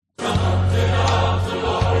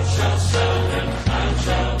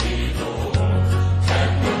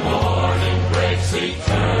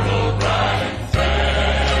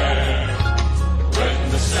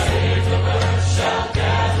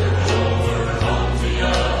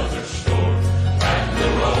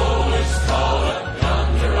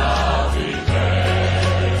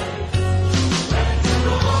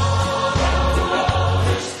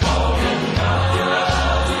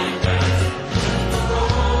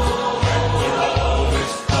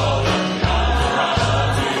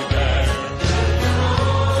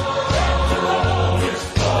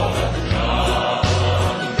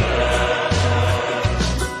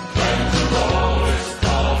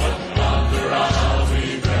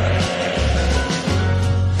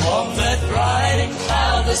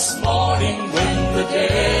this morning when the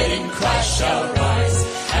dead in Christ shall rise,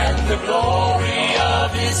 and the glory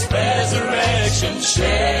of his resurrection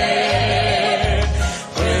share.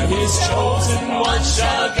 When his chosen ones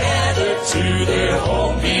shall gather to their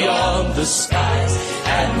home beyond the skies,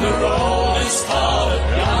 and the roll is called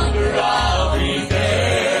up yonder, I'll be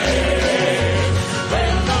there.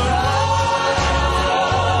 When the roll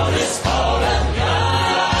is called up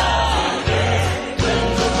yonder, when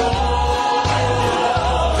the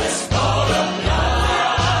roll is called up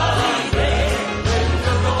yonder, when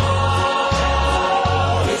the roll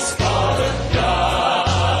is called up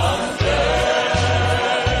yonder,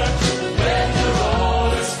 when the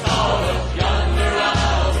roll is called up yonder,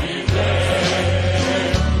 I'll be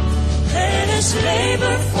there. Let us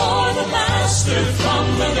labor for the Master from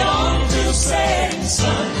the dawn till setting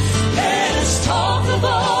sun. Let us talk of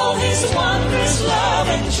all his wondrous love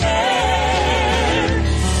and care.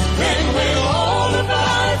 When all of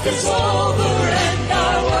life is over and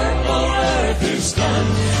our work on earth is done,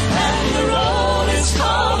 and the roll is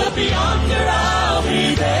called up yonder, I'll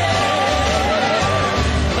be there.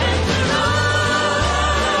 When the roll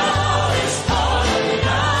is called up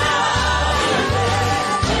yonder,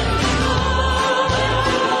 when the roll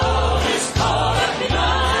is called up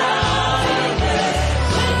yonder,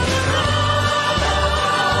 when the roll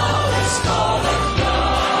is called up yonder,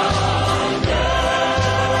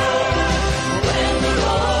 when the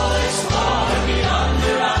roll is called up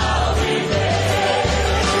yonder, I'll be there.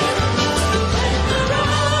 When the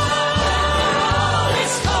roll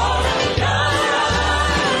is called up yonder,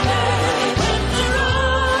 when the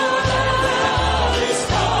roll is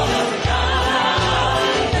called up yonder,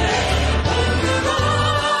 when the roll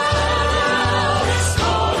is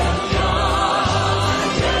called up yonder,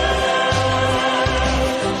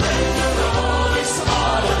 when the roll is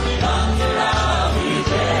called up yonder, I'll be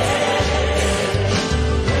there.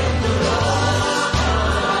 When the roll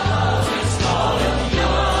is called up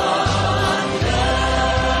yonder,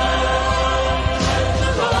 when the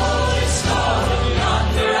roll is called up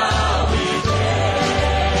yonder, I'll be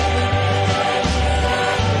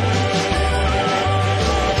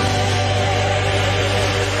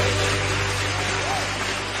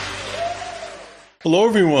Hello,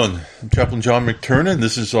 everyone. I'm Chaplain John McTurnan.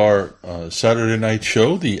 This is our Saturday night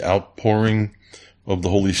show, The Outpouring of the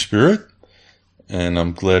Holy Spirit. And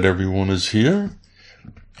I'm glad everyone is here.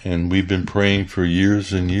 And we've been praying for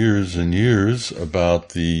years and years and years about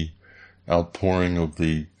the outpouring of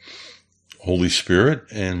the Holy Spirit.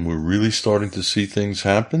 And we're really starting to see things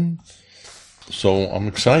happen. So I'm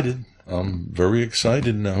excited. I'm very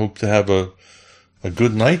excited. And I hope to have a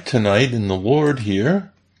good night tonight in the Lord here.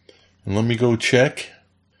 And let me go check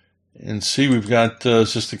and see. We've got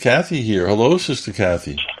Sister Kathy here. Hello, Sister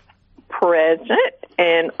Kathy. Present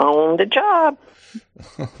and on the job.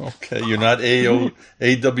 Okay, you're not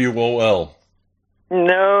AWOL.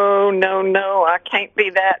 No. I can't be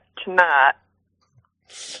that tonight.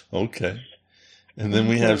 Okay. And then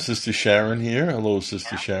we have Sister Sharon here. Hello,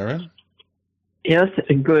 Sister Sharon. Yes,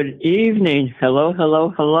 good evening.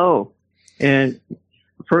 Hello. And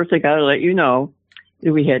first I got to let you know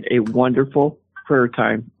that we had a wonderful prayer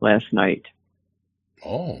time last night.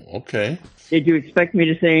 Oh, okay. Did you expect me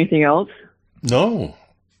to say anything else? No,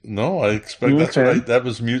 I expect Okay.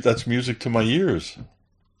 that's music to my ears.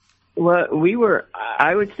 Well,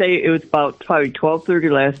 I would say it was about probably 12:30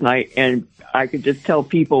 last night, and I could just tell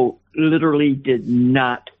people literally did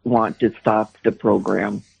not want to stop the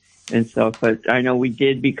program and stuff. But I know we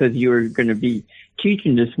did because you were going to be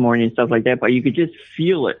teaching this morning and stuff like that, but you could just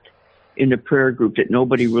feel it in the prayer group that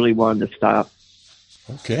nobody really wanted to stop.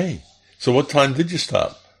 Okay. So what time did you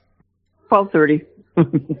stop? 12:30.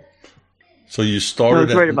 So you started No,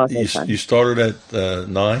 it's right about that time. you started at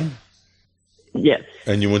 9? Yes.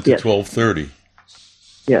 And you went to Yes. 12:30.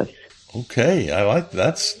 Yes. Okay, I like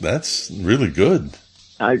that's really good.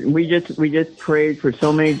 We just prayed for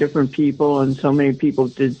so many different people, and so many people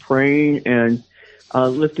did praying and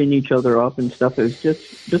lifting each other up and stuff. It was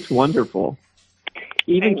just wonderful.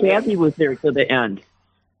 Even Kathy was there to the end.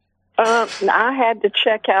 I had to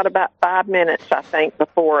check out about 5 minutes, I think,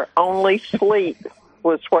 before only sleep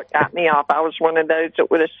was what got me off. I was one of those that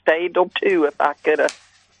would have stayed till 2 if I could have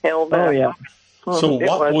held up. Oh, yeah. So It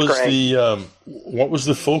was great. what was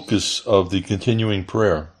the focus of the continuing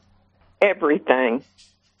prayer? Everything.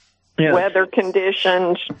 Yes. Weather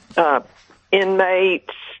conditions,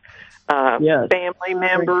 inmates, Yes. family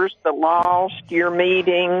members, the lost, your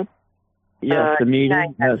meeting. Yes, the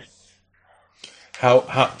meeting. Yes.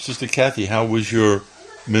 How Sister Kathy, how was your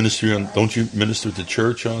ministry on? Don't you minister at the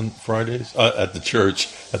church on Fridays? At the church,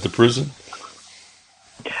 at the prison?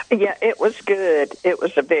 Yeah, it was good. It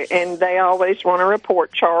was and they always want to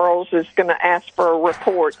report. Charles is going to ask for a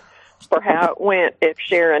report for how it went if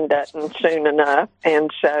Sharon doesn't soon enough.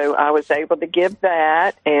 And so I was able to give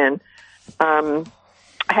that, and I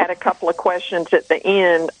had a couple of questions at the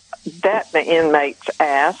end that the inmates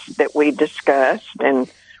asked that we discussed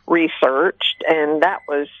and researched, and that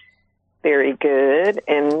was very good.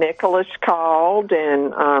 And Nicholas called,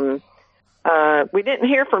 and we didn't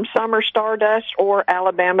hear from Summer Stardust or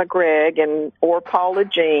Alabama Greg or Paula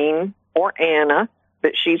Jean or Anna,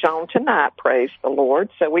 but she's on tonight, praise the Lord.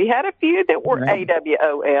 So we had a few that were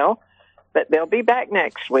AWOL, but they'll be back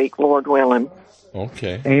next week, Lord willing.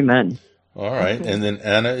 Okay. Amen. All right. And then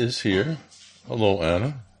Anna is here. Hello,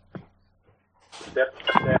 Anna.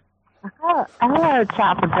 Hello,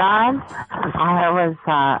 Chapel John. I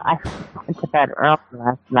went to bed early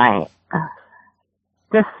last night.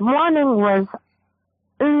 This morning was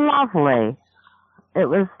lovely. It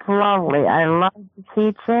was lovely. I loved the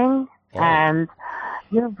teaching, and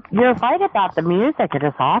you're right about the music. It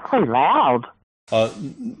is awfully loud.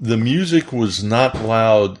 The music was not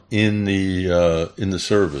loud in the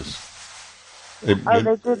service. They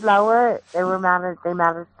did lower it. They managed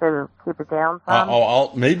to keep it down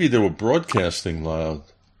some. Maybe they were broadcasting loud,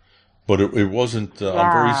 but it wasn't.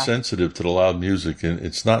 I'm very sensitive to the loud music, and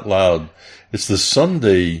it's not loud. It's the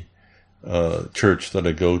Sunday church that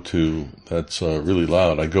I go to that's really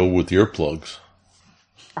loud. I go with earplugs.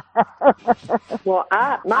 Well,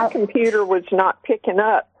 my computer was not picking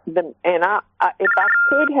up and I if I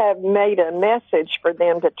could have made a message for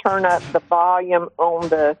them to turn up the volume on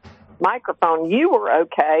the microphone, you were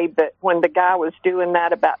okay, but when the guy was doing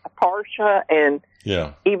that about the Parsha, and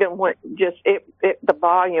even when the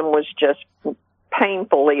volume was just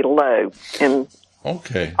painfully low, and on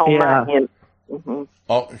my end.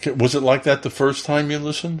 Mm-hmm. Was it like that the first time you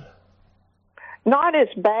listened? Not as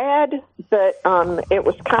bad, but it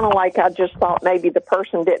was kind of like I just thought maybe the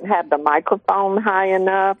person didn't have the microphone high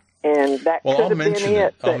enough, and that could have been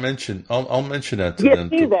it. I'll mention that to them.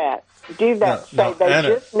 Do that. Say they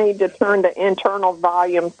Anna, just need to turn the internal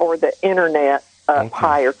volume for the internet up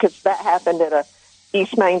higher, because that happened at a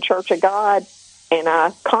East Main Church of God, and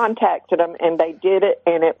I contacted them, and they did it,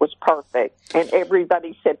 and it was perfect. And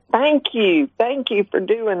everybody said, thank you for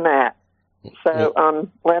doing that. So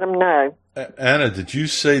let them know. Anna, did you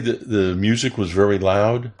say that the music was very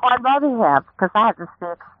loud? I already have, because I had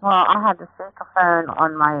the speakerphone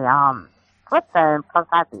on my flip phone, plus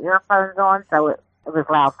I had the earphones on, so it was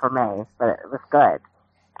loud for me, but it was good.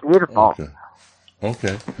 Beautiful.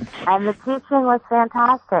 Okay. And the teaching was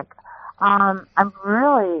fantastic. I'm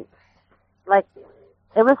really, it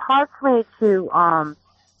was hard for me to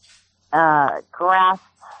grasp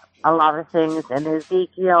a lot of things in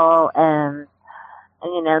Ezekiel, and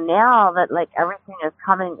now that everything is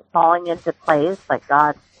falling into place like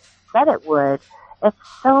God said it would, it's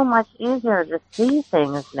so much easier to see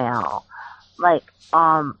things now.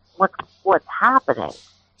 What's happening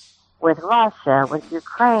with Russia, with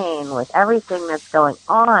Ukraine, with everything that's going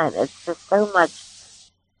on. It's just so much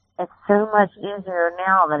easier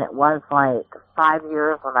now than it was 5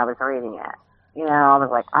 years when I was reading it. I was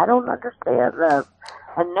like, I don't understand this.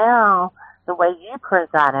 And now the way you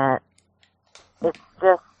present it, it's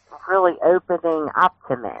just really opening up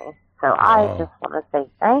to me. So I just want to say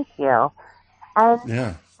thank you. And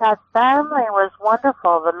that family was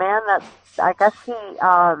wonderful. The man that, I guess he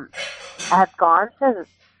had gone to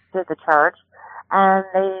the church, and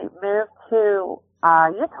they moved to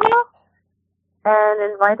Utah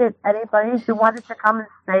and invited anybody who wanted to come and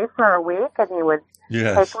stay for a week, and he would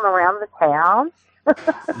take them around the town.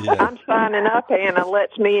 I'm signing up, Anna.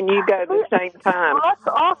 Let's me and you go the same time. Let's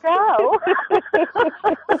all go.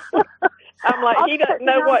 I'm like, he doesn't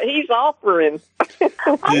know what he's offering.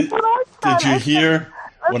 Did you hear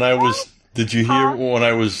when I was? Did you hear when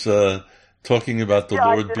I was talking about the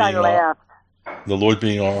Lord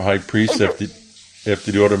being our high priest after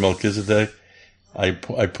the order of Melchizedek? I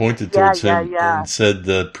pointed towards him and said,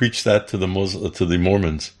 "Preach that to the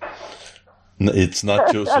Mormons. It's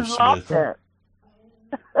not Joseph Smith."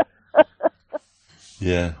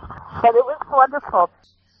 Yeah. But it was wonderful.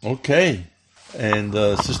 Okay. And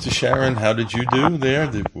Sister Sharon, how did you do there?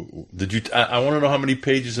 Did you? I want to know how many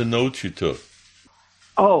pages of notes you took.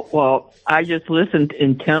 Oh, well, I just listened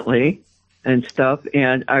intently and stuff,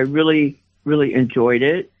 and I really, really enjoyed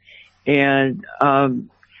it. And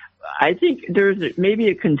I think there's maybe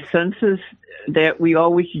a consensus that we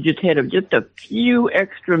always just had just a few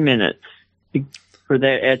extra minutes for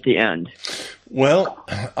that at the end. Well,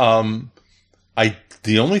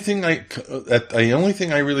 the only thing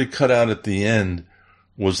I really cut out at the end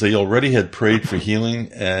was they already had prayed for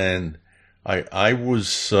healing, and I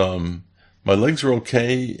was, my legs were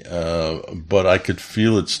okay, but I could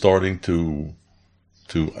feel it starting to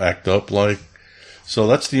act up like. So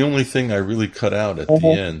that's the only thing I really cut out at the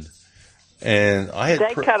end. And I had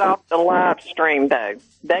They cut off the live stream, though.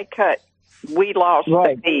 We lost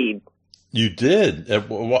the feed. You did? At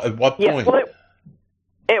what point? Well,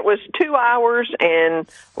 it was 2 hours and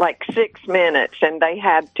like 6 minutes, and they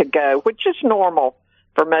had to go, which is normal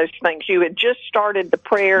for most things. You had just started the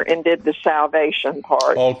prayer and did the salvation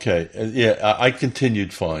part. Okay. Yeah, I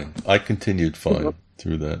continued fine. Through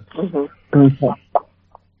that. Mm-hmm.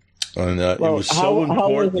 And it was so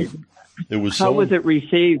important. How was it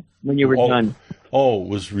received when you were done? Oh, it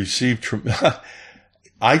was received.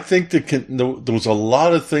 I think there was a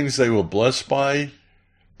lot of things they were blessed by,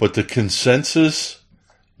 but the consensus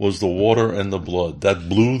was the water and the blood. That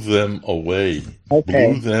blew them away.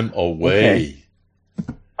 Okay.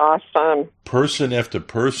 Awesome. Person after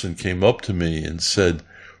person came up to me and said,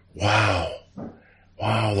 wow,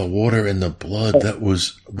 the water and the blood.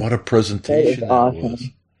 What a presentation that was.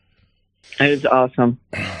 That is awesome.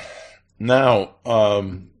 Now,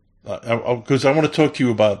 because I want to talk to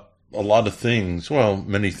you about a lot of things, well,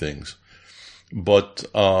 many things, but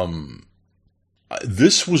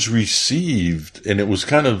this was received, and it was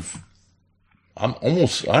kind of, I don't want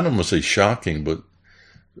to say shocking, but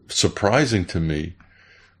surprising to me.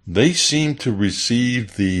 They seemed to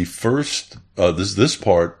receive the first, this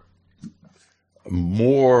part,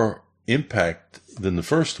 more impact than the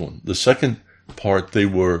first one. The second part,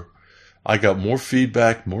 I got more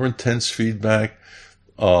feedback, more intense feedback.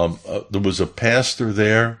 There was a pastor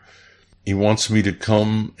there. He wants me to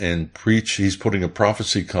come and preach. He's putting a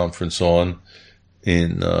prophecy conference on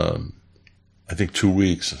in, I think 2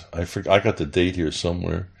 weeks. I got the date here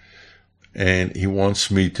somewhere. And he wants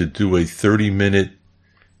me to do a 30-minute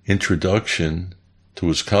introduction to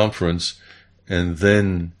his conference. And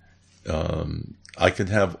then, I can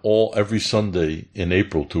have every Sunday in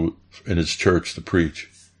April in his church to preach.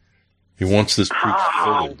 He wants this preached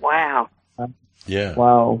fully. Wow. Yeah.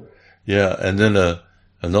 Wow. Yeah. And then,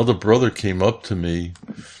 another brother came up to me,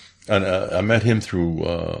 and I met him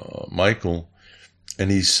through Michael,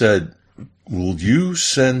 and he said, will you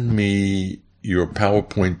send me your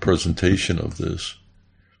PowerPoint presentation of this,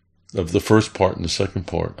 of the first part and the second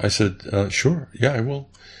part? I said, sure. Yeah, I will.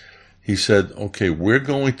 He said, okay, we're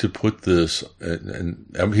going to put this, and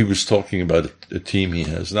he was talking about a team he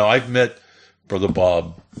has. Now, I've met Brother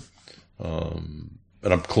Bob, and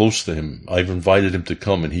I'm close to him. I've invited him to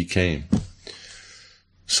come, and he came.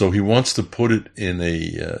 So he wants to put it in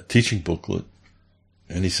a teaching booklet.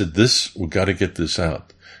 And he said, we got to get this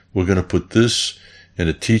out. We're going to put this in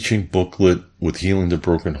a teaching booklet with Healing the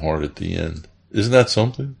Broken Heart at the end. Isn't that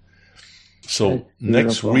something? So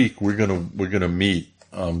next week we're going to meet.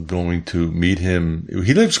 I'm going to meet him.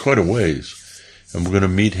 He lives quite a ways, and we're going to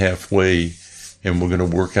meet halfway, and we're going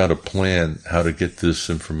to work out a plan how to get this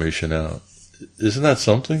information out. Isn't that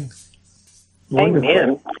something?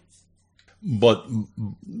 Amen. But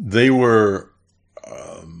they were,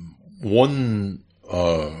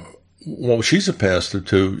 she's a pastor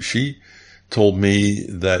too. She told me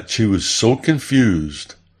that she was so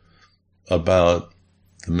confused about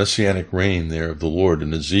the messianic reign there of the Lord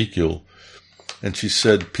in Ezekiel. And she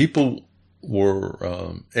said people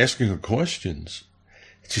were asking her questions.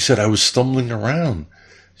 She said, I was stumbling around.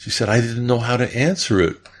 She said, I didn't know how to answer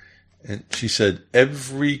it. And she said,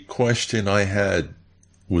 every question I had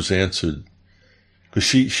was answered. Because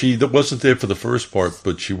she wasn't there for the first part,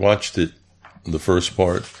 but she watched it, the first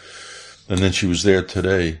part, and then she was there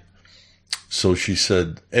today. So she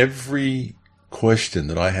said, every question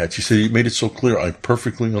that I had, she said, you made it so clear, I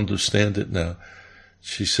perfectly understand it now.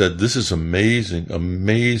 She said, this is amazing,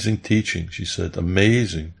 amazing teaching. She said,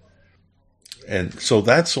 amazing. And so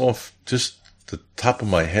that's off just the top of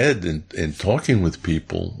my head in talking with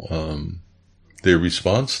people, their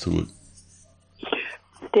response to it.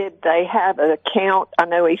 Did they have an account? I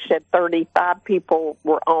know he said 35 people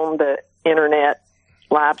were on the internet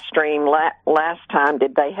live stream last time.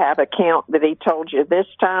 Did they have a count that he told you this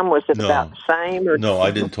time? Was it about the same? Or? No,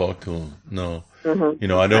 I didn't talk to him. No. Mm-hmm.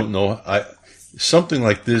 I don't know. Something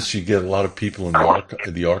like this, you get a lot of people in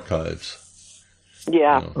the archives.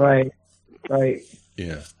 Yeah. Right.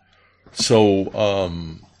 Yeah. So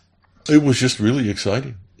it was just really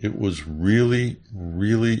exciting. It was really,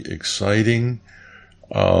 really exciting.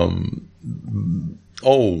 They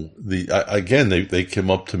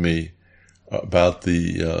came up to me about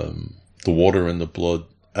the water and the blood.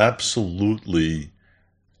 Absolutely.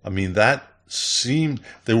 I mean, that seemed,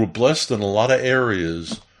 they were blessed in a lot of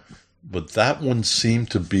areas, But that one seemed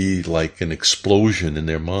to be like an explosion in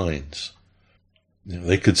their minds.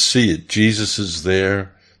 They could see it. Jesus is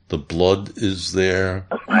there. The blood is there.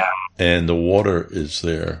 And the water is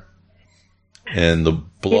there. And the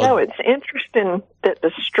blood. It's interesting that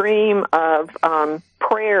the stream of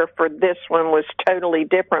prayer for this one was totally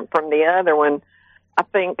different from the other one. I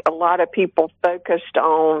think a lot of people focused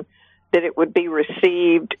on that it would be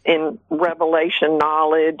received in revelation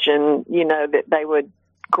knowledge and, that they would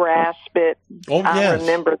grasp it. Oh, I yes.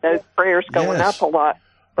 remember those prayers going up a lot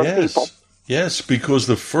for people. Yes, because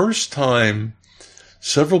the first time,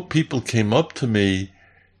 several people came up to me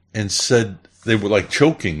and said they were like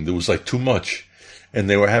choking. There was like too much. And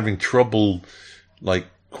they were having trouble like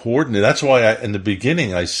coordinating. That's why in the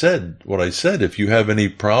beginning I said what I said. If you have any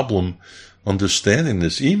problem understanding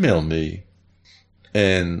this, email me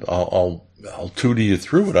and I'll tutor you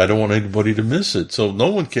through it. I don't want anybody to miss it. So no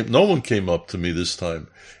one came up to me this time.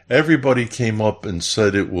 Everybody came up and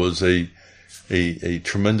said it was a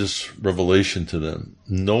tremendous revelation to them.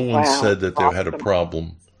 No one said that they had a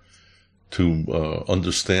problem to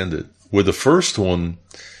understand it. With the first one,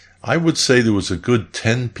 I would say there was a good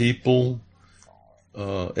 10 people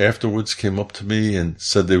afterwards came up to me and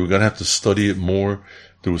said they were going to have to study it more.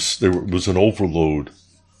 There was an overload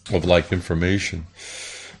of like information.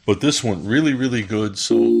 But this one, really, really good.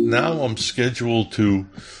 So now I'm scheduled to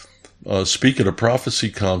speak at a prophecy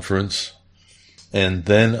conference. And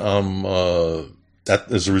then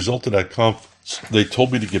as a result of that conference, they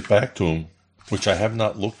told me to get back to them, which I have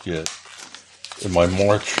not looked yet in my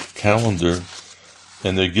March calendar.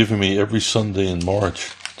 And they're giving me every Sunday in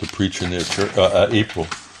March to preach in their church. April,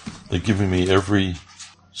 they're giving me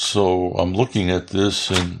so I'm looking at this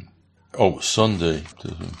and, Sunday.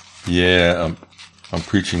 Yeah, I'm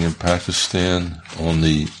preaching in Pakistan on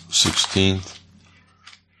the 16th.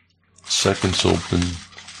 2nd's open,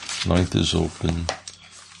 9th is open,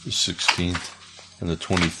 the 16th, and the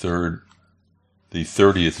 23rd. The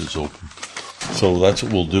 30th is open. So that's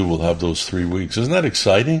what we'll do. We'll have those 3 weeks. Isn't that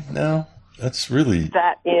exciting now? That's really...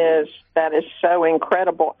 That is so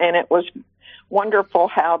incredible. And it was wonderful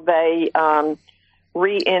how they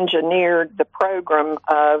re-engineered the program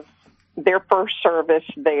of their first service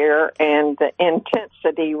there, and the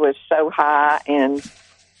intensity was so high, and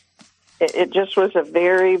it just was a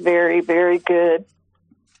very, very, very good,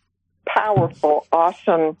 powerful,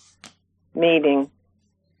 awesome meeting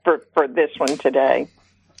for this one today.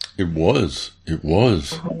 It was.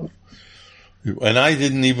 And I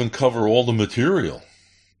didn't even cover all the material.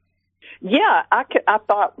 Yeah, I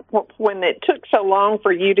thought when it took so long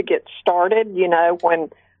for you to get started,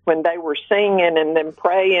 when they were singing and then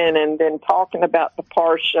praying and then talking about the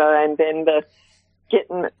Parsha and then the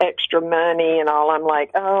getting extra money and all, I'm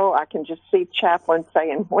like, I can just see Chaplain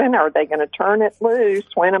saying, when are they going to turn it loose?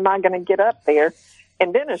 When am I going to get up there?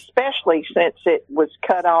 And then especially since it was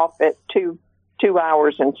cut off at 2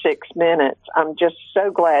 hours and 6 minutes, I'm just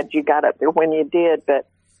so glad you got up there when you did. But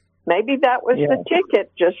maybe that was the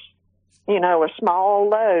ticket, just, a small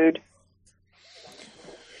load.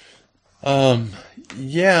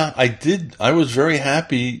 Yeah, I did. I was very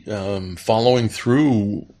happy following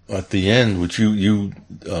through at the end, which you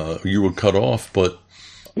were cut off, but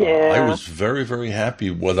I was very, very happy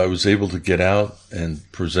what I was able to get out and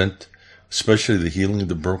present, especially the healing of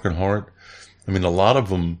the broken heart. I mean, a lot of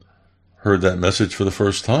them heard that message for the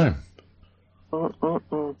first time.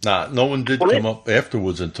 No one did come up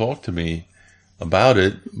afterwards and talk to me about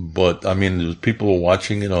it, but I mean, there's people were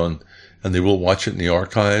watching it and they will watch it in the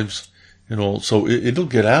archives, so it'll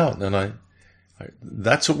get out. And I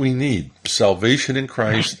that's what we need. Salvation in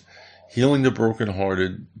Christ, healing the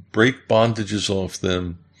brokenhearted, break bondages off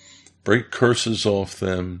them, break curses off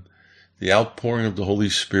them, the outpouring of the Holy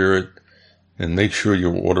Spirit, and make sure you're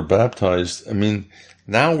water baptized. I mean,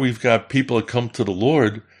 now we've got people that come to the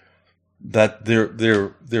Lord that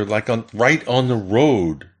they're like right on the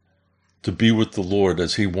road to be with the Lord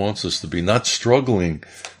as He wants us to be, not struggling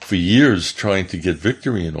for years trying to get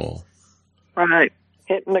victory and all. Right.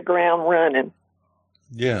 Hitting the ground running.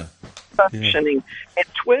 Yeah. Functioning. And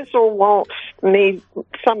Twizzle wants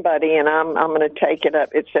somebody, and I'm going to take it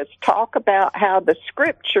up. It says, talk about how the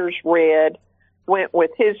scriptures read went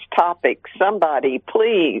with his topic. Somebody,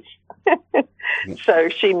 please. So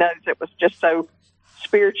she knows it was just so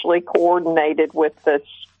spiritually coordinated with the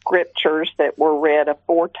scriptures that were read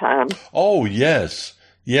aforetime. Oh, yes.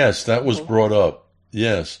 Yes, that was brought up.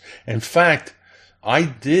 Yes. In fact, I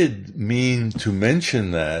did mean to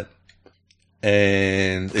mention that,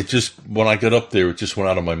 and it just, when I got up there, it just went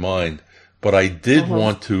out of my mind. But I did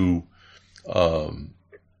want to, the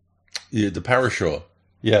parashah,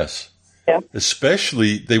 yes.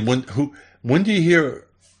 especially when do you hear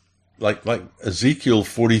like Ezekiel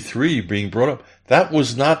 43 being brought up? That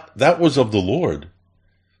was of the Lord.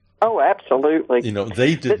 Oh, absolutely.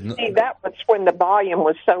 They did not. See, that was when the volume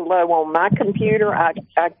was so low on my computer. I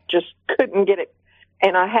just couldn't get it.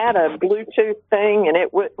 And I had a Bluetooth thing, and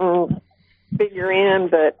it wouldn't figure in,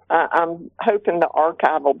 but I'm hoping the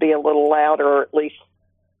archive will be a little louder, or at least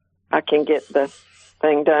I can get the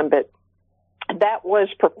thing done. But that was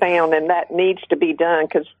profound, and that needs to be done,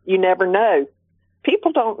 because you never know.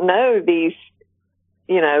 People don't know these,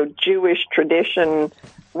 Jewish tradition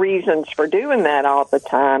reasons for doing that all the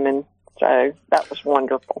time, and so that was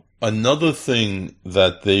wonderful. Another thing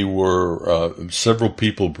that they were, several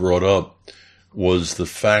people brought up was the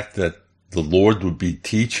fact that the Lord would be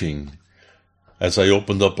teaching, as I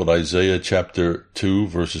opened up with Isaiah chapter 2,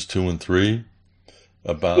 verses 2 and 3,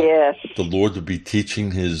 about the Lord would be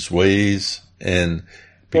teaching his ways, and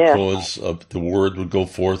because of the word would go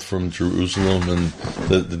forth from Jerusalem, and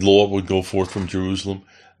the law would go forth from Jerusalem.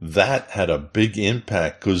 That had a big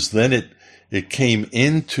impact, because then it came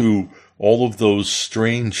into all of those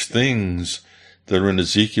strange things that are in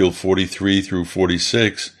Ezekiel 43 through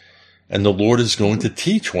 46, and the Lord is going to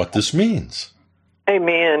teach what this means.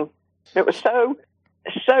 Amen. It was so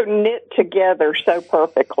knit together so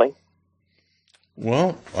perfectly.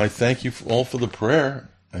 Well, I thank you all for the prayer.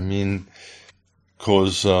 I mean,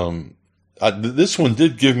 because this one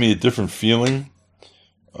did give me a different feeling.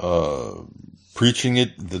 Preaching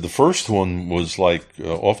it, the first one was like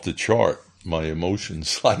off the chart, my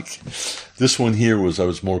emotions. Like this one here I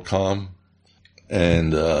was more calm,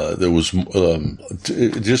 and there was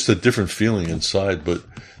just a different feeling inside. But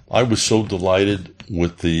I was so delighted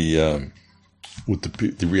with the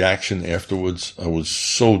reaction afterwards. I was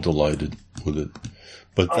so delighted with it.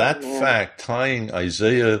 But fact, tying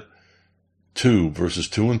Isaiah 2, verses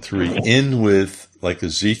 2 and 3 in with like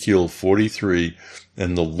Ezekiel 43,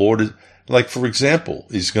 and the Lord is, like, for example,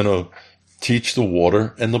 he's going to teach the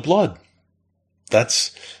water and the blood.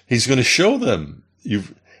 He's going to show them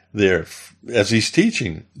there as he's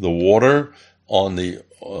teaching the water on the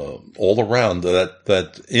all around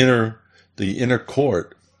the inner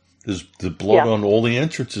court. There's the blood on all the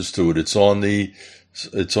entrances to it. It's on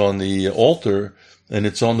the altar, and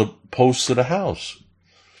it's on the posts of the house.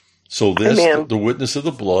 So there's the witness of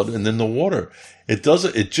the blood, and then the water. It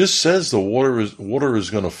just says the water is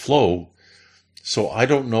going to flow. So I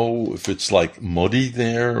don't know if it's like muddy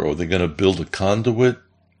there, or they're going to build a conduit.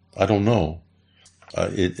 I don't know.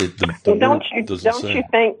 Don't you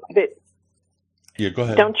think that? Yeah, go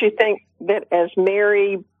ahead. Don't you think that as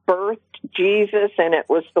Mary birthed Jesus and it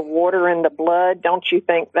was the water and the blood, don't you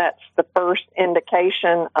think that's the first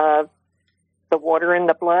indication of the water and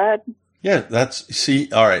the blood? Yeah,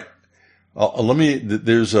 all right.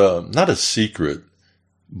 There's not a secret,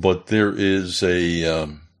 but there is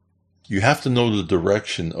you have to know the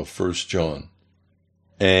direction of 1 John.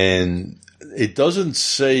 And it doesn't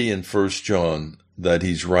say in 1 John that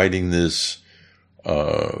he's writing this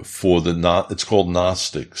it's called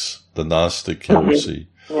Gnostics, the Gnostic heresy.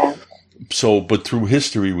 Yeah. So, but through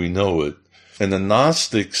history we know it. And the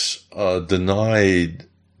Gnostics denied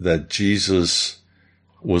that Jesus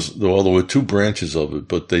there were two branches of it,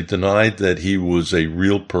 but they denied that he was a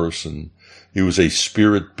real person. He was a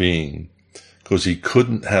spirit being, because he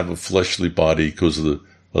couldn't have a fleshly body because of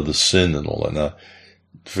the sin and all that. Now,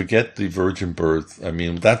 forget the virgin birth. I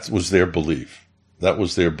mean, that was their belief.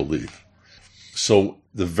 So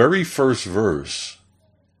the very first verse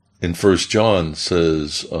in 1 John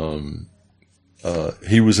says,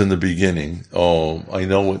 he was in the beginning. Oh, I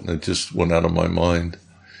know it, and it just went out of my mind.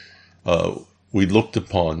 We looked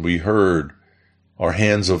upon, we heard, our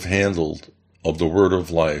hands have handled of the word of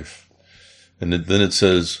life. And then it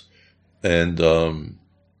says, and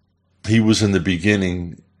he was in the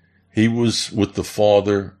beginning. He was with the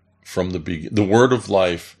Father from the beginning. The word of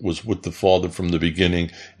life was with the Father from the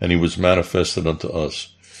beginning, and he was manifested unto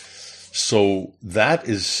us. So that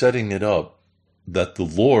is setting it up that the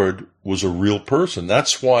Lord was a real person.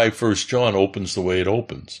 That's why 1 John opens the way it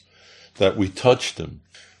opens, that we touched him.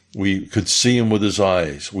 We could see him with his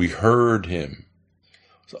eyes. We heard him.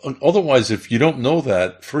 Otherwise, if you don't know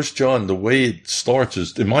that, 1 John, the way it starts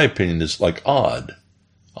is, in my opinion, is like odd.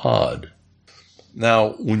 Now,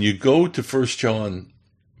 when you go to 1 John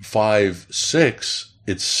 5:6,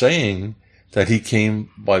 it's saying that he came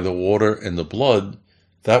by the water and the blood.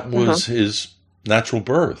 That was his natural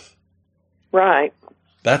birth. Right.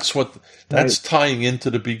 That's tying into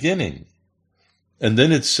the beginning. And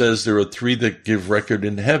then it says there are three that give record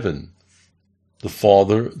in heaven: the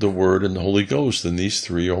Father, the Word, and the Holy Ghost, and these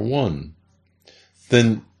three are one.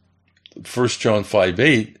 Then 1 John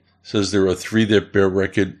 5:8 says there are three that bear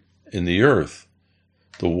record in the earth: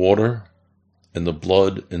 the water and the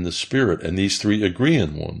blood and the spirit, and these three agree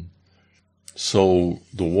in one. So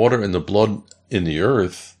the water and the blood in the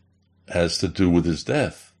earth has to do with his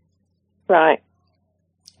death. Right.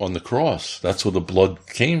 On the cross. That's where the blood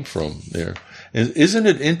came from there. And isn't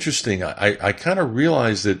it interesting? I kind of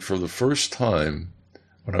realized it for the first time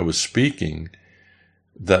when I was speaking,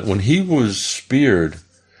 that when he was speared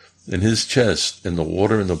in his chest and the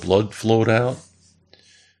water and the blood flowed out,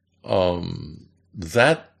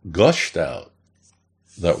 that gushed out,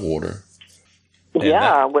 that water.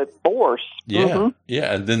 Yeah, with force. Yeah, Mm-hmm.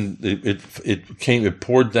 yeah, and then it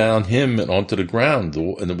poured down him and onto the ground,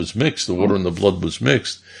 and it was mixed. The water and the blood was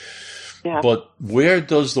mixed. Yeah. But where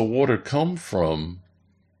does the water come from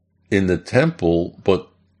in the temple? But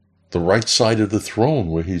the right side of the throne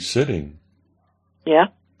where he's sitting. Yeah.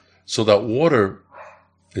 So that water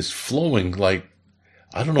is flowing like,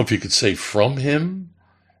 I don't know if you could say from him,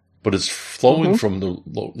 but it's flowing from the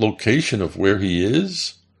location of where he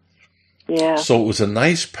is. Yeah. So it was a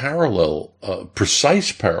nice parallel,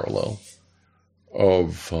 precise parallel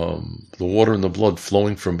of the water and the blood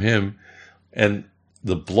flowing from him, and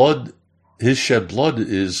the blood, his shed blood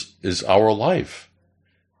is our life,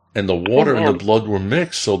 and the water and the blood were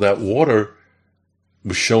mixed, so that water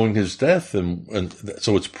was showing his death, and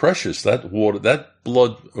so it's precious. That water, that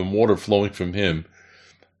blood and water flowing from him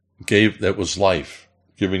that was life,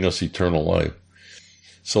 giving us eternal life.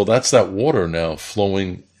 So that's that water now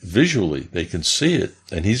flowing visually. They can see it,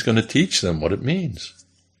 and he's going to teach them what it means.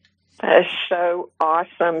 That's so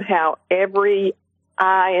awesome how every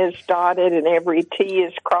I is dotted and every T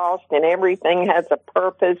is crossed and everything has a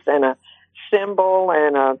purpose and a symbol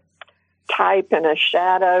and a type and a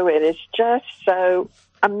shadow. It is just so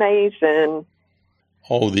amazing.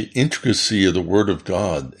 Oh, the intricacy of the Word of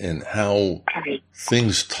God and how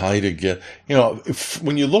things tie together. You know,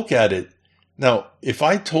 when you look at it, now, if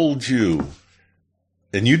I told you,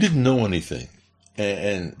 and you didn't know anything,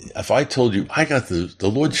 and if I told you,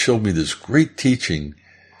 the Lord showed me this great teaching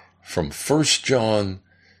from 1 John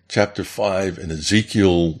chapter 5 and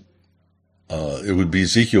Ezekiel, it would be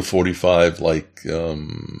Ezekiel 45, like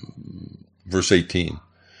verse 18.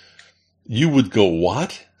 You would go,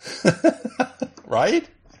 what? Right?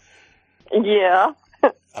 Yeah.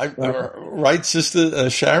 Right, Sister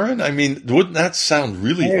Sharon? I mean, wouldn't that sound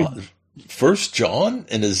really odd? 1 John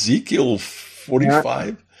and Ezekiel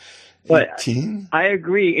 45, 18? I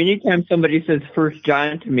agree. Anytime somebody says 1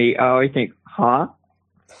 John to me, I always think, huh?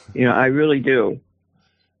 You know, I really do.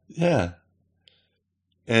 Yeah.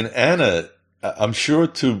 And Anna, I'm sure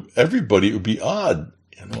to everybody it would be odd,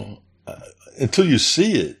 you know, until you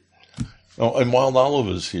see it. Oh, and Wild Olive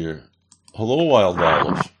is here. Hello, Wild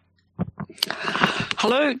Olive.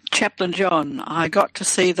 Hello, Chaplain John. I got to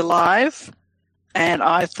see the live, and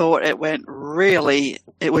I thought it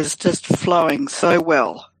was just flowing so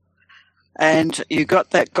well. And you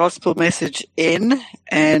got that gospel message in,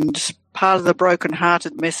 and part of the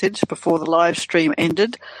broken-hearted message before the live stream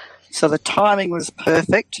ended. So the timing was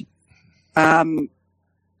perfect.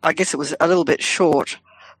 I guess it was a little bit short,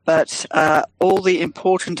 but all the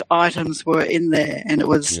important items were in there, and it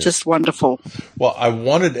was just wonderful. Well, I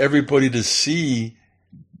wanted everybody to see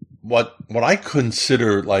what I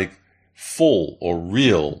consider like full or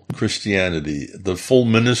real Christianity, the full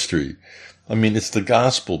ministry. I mean, it's the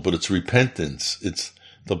gospel, but it's repentance. It's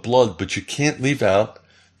the blood, but you can't leave out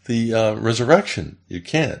the resurrection. You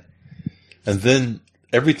can't. And then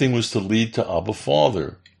everything was to lead to Abba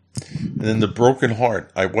Father. And then the broken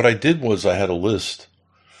heart. What I did was I had a list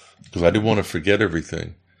because I didn't want to forget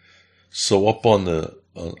everything. So up on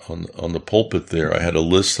the pulpit there, I had a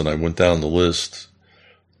list, and I went down the list,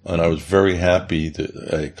 and I was very happy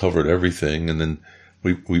that I covered everything. And then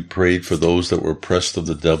we prayed for those that were oppressed of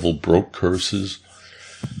the devil, broke curses.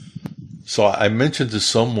 So I mentioned to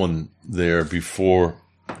someone there before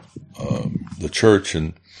the church,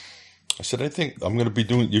 and I said, I think you're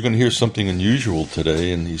going to hear something unusual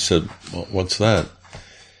today. And he said, well, what's that?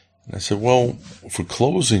 And I said, well, for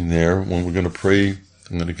closing there, when we're going to pray,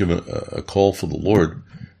 I'm going to give a call for the Lord,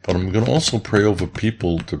 but I'm going to also pray over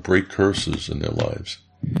people to break curses in their lives.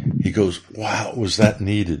 He goes, wow, was that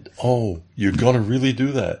needed? Oh, you're going to really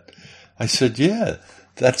do that? I said, yeah,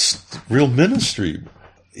 that's real ministry.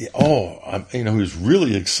 Oh, he was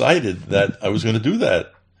really excited that I was going to do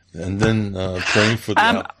that. And then praying for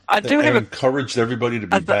the encouraged everybody to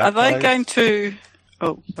be baptized. Are they going to?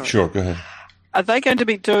 Oh, sorry. Sure, go ahead. Are they going to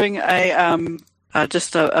be doing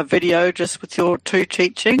just a video just with your two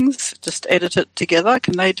teachings, just edit it together?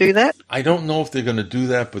 Can they do that? I don't know if they're going to do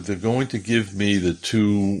that, but they're going to give me the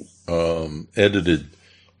two edited,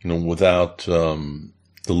 without the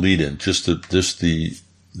lead-in, just the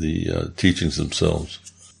teachings themselves.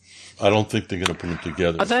 I don't think they're going to put them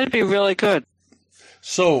together. Oh, that'd be really good.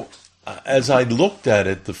 So, as I looked at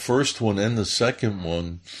it, the first one and the second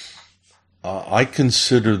one, I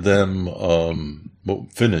consider them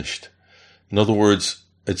finished. In other words,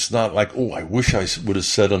 it's not like, I wish I would have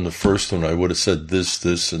said on the first one, I would have said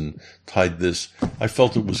this, and tied this. I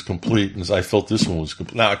felt it was complete, and I felt this one was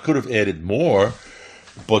complete. Now, I could have added more,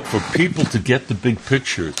 but for people to get the big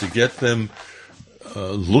picture, to get them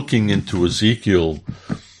looking into Ezekiel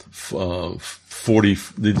 40,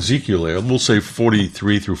 the Ezekiel area, we'll say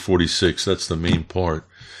 43 through 46, that's the main part.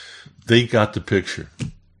 They got the picture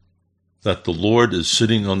that the Lord is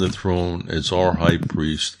sitting on the throne as our high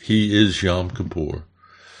priest. He is Yom Kippur.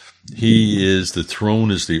 The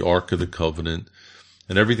throne is the Ark of the Covenant,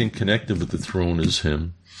 and everything connected with the throne is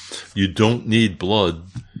him. You don't need blood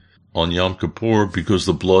on Yom Kippur because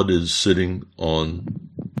the blood is sitting on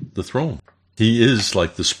the throne. He is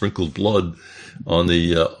like the sprinkled blood on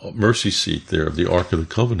the mercy seat there of the Ark of the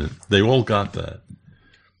Covenant. They all got that.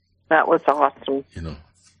 That was awesome.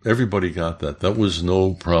 Everybody got that. That was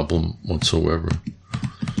no problem whatsoever.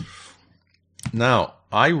 Now,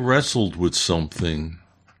 I wrestled with something,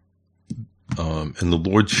 and the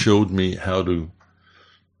Lord showed me how to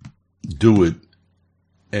do it.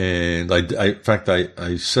 And I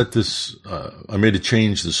set this, I made a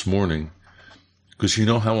change this morning, because you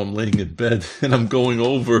know how I'm laying in bed and I'm going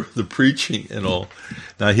over the preaching and all.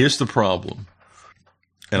 Now, here's the problem.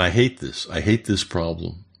 And I hate this. I hate this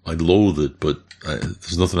problem. I loathe it, but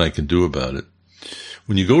there's nothing I can do about it.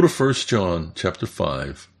 When you go to 1 John chapter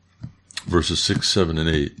 5, verses 6, 7, and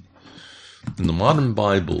 8, in the modern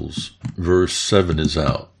Bibles, verse 7 is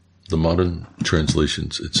out. The modern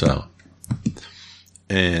translations, it's out.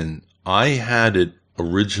 And I had it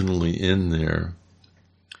originally in there,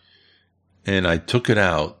 and I took it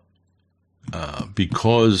out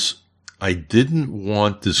because I didn't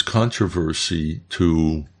want this controversy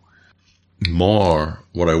to mar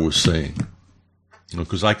what I was saying.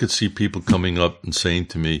 Because I could see people coming up and saying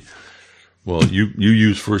to me, well, you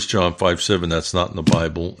use 1 John 5:7, that's not in the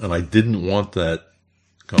Bible. And I didn't want that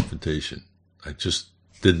confrontation. I just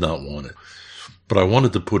did not want it. But I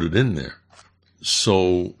wanted to put it in there.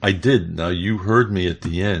 So I did. Now, you heard me at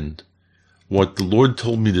the end. What the Lord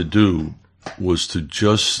told me to do was to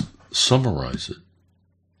just summarize it.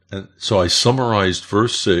 And so I summarized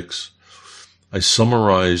verse 6. I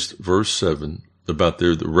summarized verse 7 about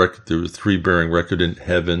there were three bearing record in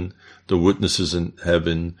heaven, the witnesses in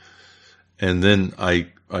heaven. And then I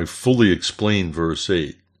fully explained verse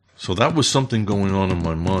 8. So that was something going on in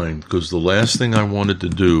my mind, because the last thing I wanted to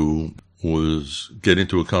do was get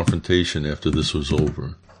into a confrontation after this was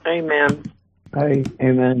over. Amen.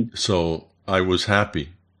 Amen. So I was happy.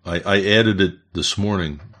 I added it this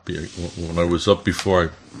morning when I was up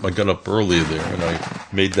before I got up earlier there, and I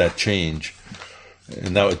made that change.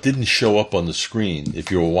 And now it didn't show up on the screen.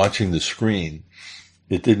 If you were watching the screen,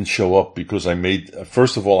 it didn't show up because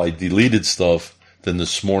first of all, I deleted stuff. Then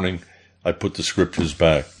this morning, I put the scriptures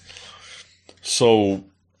back. So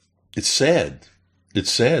it's sad.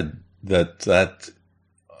 It's sad that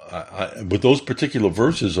but those particular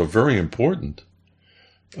verses are very important.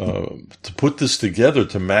 To put this together,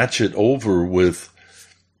 to match it over with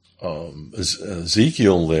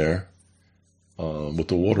Ezekiel there, with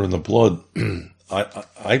the water and the blood,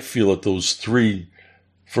 I feel that those three,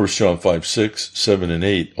 1 John 5, 6, 7, and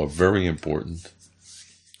 8, are very important.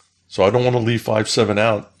 So I don't want to leave 5, 7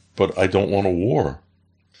 out, but I don't want a war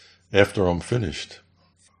after I'm finished.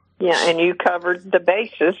 Yeah, and you covered the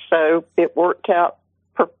basis, so it worked out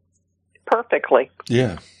perfectly.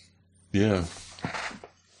 Yeah.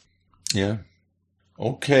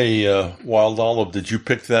 Okay, Wild Olive, did you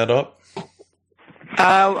pick that up?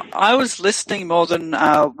 I was listening more than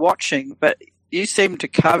watching, but you seemed to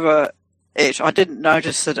cover it. I didn't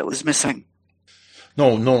notice that it was missing.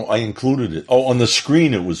 No, I included it. Oh, on the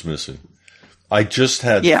screen it was missing. I just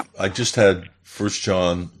had 1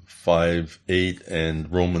 John 5, 8, and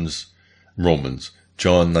Romans,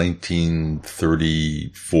 John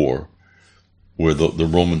 19:34, where the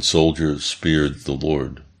Roman soldiers speared the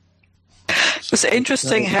Lord. It's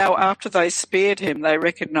interesting how after they speared him, they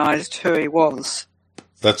recognized who he was.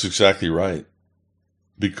 That's exactly right.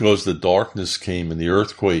 Because the darkness came and the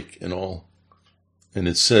earthquake and all. And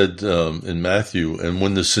it said in Matthew, and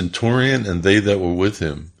when the centurion and they that were with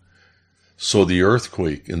him saw the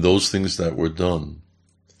earthquake and those things that were done,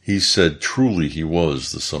 he said, truly he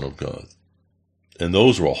was the Son of God. And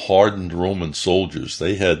those were hardened Roman soldiers.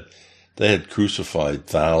 They had crucified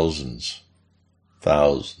thousands.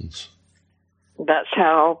 Thousands. That's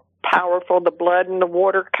how powerful the blood and the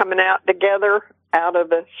water coming out together out of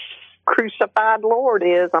the crucified Lord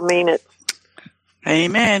is. I mean, it's...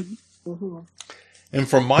 Amen. Mm-hmm. And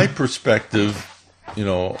from my perspective, I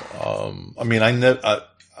mean,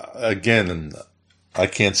 again, I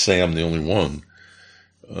can't say I'm the only one.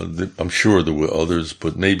 I'm sure there were others,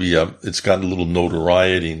 but maybe it's gotten a little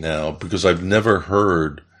notoriety now because I've never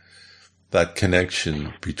heard that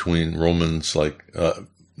connection between Romans, 1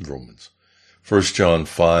 John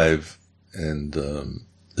 5 and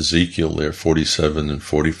Ezekiel there, 47 and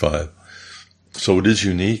 45. So it is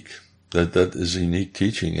unique. That is a unique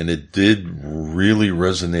teaching, and it did really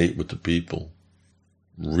resonate with the people.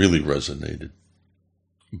 Really resonated.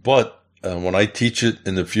 But when I teach it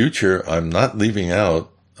in the future, I'm not leaving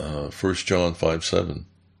out 1 John 5:7.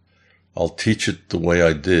 I'll teach it the way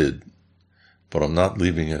I did, but I'm not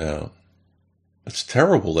leaving it out. It's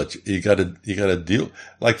terrible that you got to deal.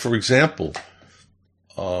 Like, for example,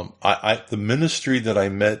 the ministry that I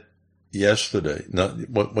met yesterday.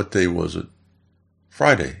 What day was it?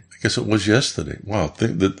 Friday. I guess it was yesterday. Wow,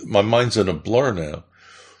 my mind's in a blur now.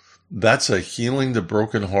 That's a Healing the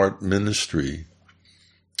Broken Heart ministry,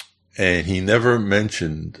 and he never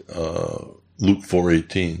mentioned Luke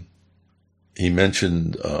 4:18. He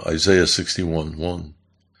mentioned Isaiah 61:1.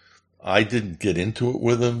 I didn't get into it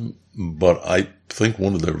with him, but I think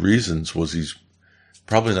one of the reasons was he's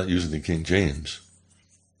probably not using the King James,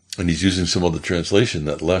 and he's using some other translation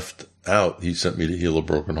that left out, he sent me to heal the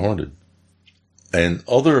brokenhearted. And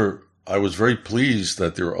I was very pleased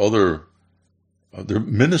that there are other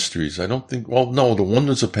ministries. I don't think, the one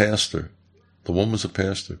was a pastor.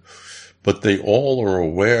 But they all are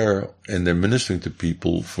aware, and they're ministering to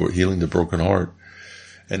people for healing the broken heart.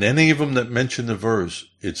 And any of them that mention the verse,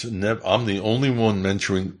 I'm the only one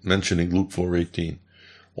mentioning Luke 4:18.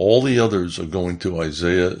 All the others are going to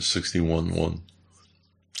Isaiah 61:1.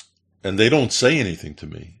 And they don't say anything to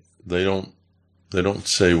me. They don't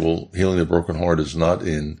say, well, healing the broken heart is not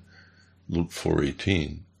in Luke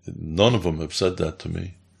 4:18. None of them have said that to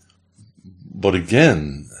me. But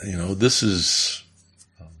again,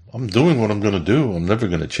 I'm doing what I'm going to do. I'm never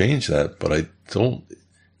going to change that, but a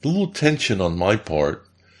little tension on my part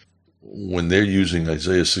when they're using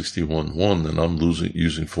Isaiah 61:1 and I'm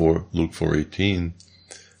using Luke 4:18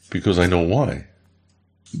 because I know why.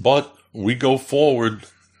 But we go forward,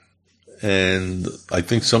 and I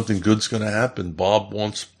think something good's going to happen. Bob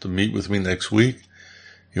wants to meet with me next week.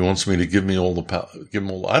 He wants me to give him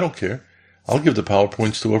all. I don't care. I'll give the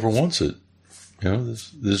PowerPoints to whoever wants it.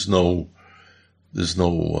 There's no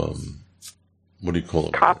what do you call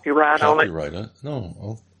it? Copyright on it. Copyright.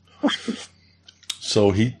 No.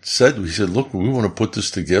 So he said, look, we want to put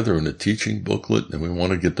this together in a teaching booklet, and we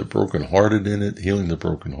want to get the brokenhearted in it, healing the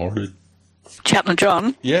brokenhearted. Chaplain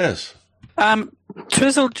John? Yes.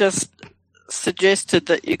 Trizzle just suggested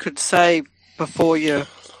that you could say before your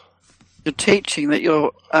teaching that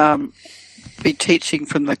you'll be teaching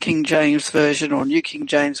from the King James Version or New King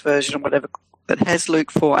James Version or whatever that has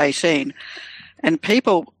Luke 4:18. And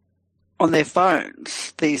people on their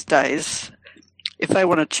phones these days, if they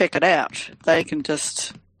want to check it out, they can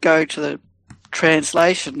just go to the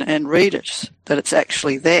translation and read it, that it's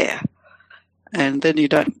actually there. And then you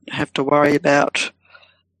don't have to worry about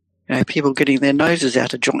people getting their noses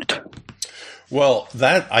out of joint. Well,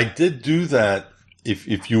 I did do that.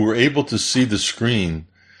 If you were able to see the screen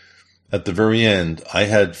at the very end, I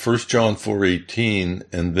had 1 John 4:18,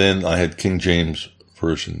 and then I had King James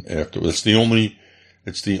Version after. It's the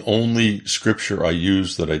only scripture I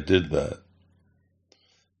used that I did that.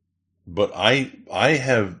 But I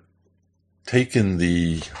have taken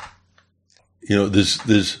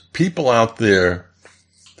there's people out there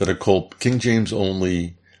that are called King James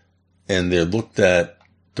only, and they're looked at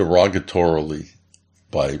derogatorily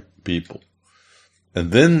by people.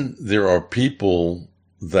 And then there are people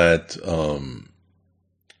that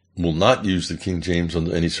will not use the King James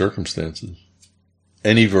under any circumstances,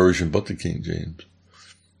 any version but the King James.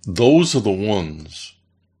 Those are the ones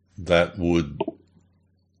that would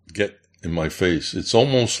get in my face. It's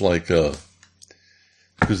almost like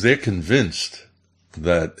because they're convinced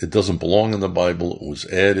that it doesn't belong in the Bible. It was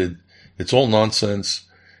added. It's all nonsense.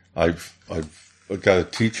 I've got a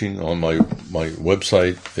teaching on my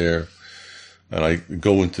website there, and I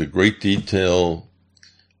go into great detail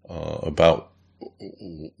about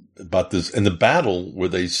this and the battle where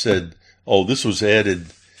they said, "Oh, this was added."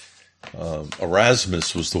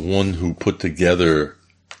 Erasmus was the one who put together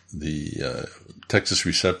the Textus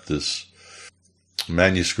Receptus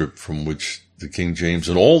manuscript from which the King James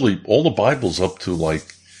and all the Bibles up to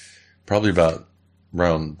probably about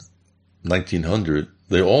around 1900,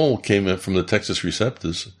 they all came in from the Textus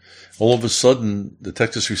Receptus. All of a sudden, the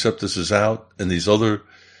Textus Receptus is out, and these other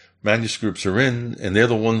manuscripts are in, and they're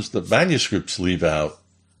the ones that manuscripts leave out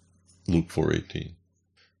Luke 4:18.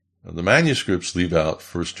 The manuscripts leave out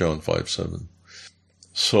 1 John 5:7.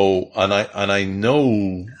 So, and I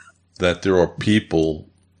know that there are people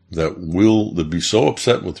that will be so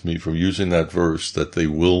upset with me for using that verse that they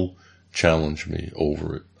will challenge me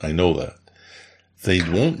over it. I know that. They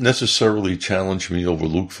won't necessarily challenge me over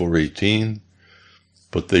Luke 4:18,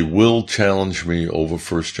 but they will challenge me over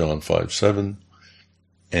 1 John 5:7.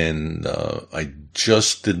 And I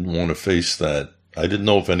just didn't want to face that. I didn't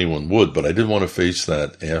know if anyone would, but I didn't want to face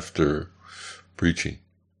that after preaching.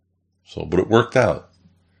 So, but it worked out.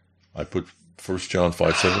 I put 1 John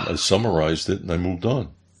 5:7, I summarized it, and I moved on.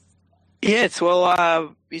 Yes,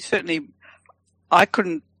 well, you certainly, I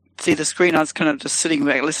couldn't see the screen. I was kind of just sitting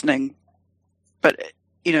back listening. But,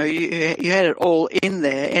 you know, you had it all in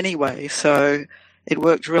there anyway, so it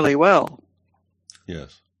worked really well.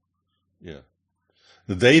 Yes. Yeah.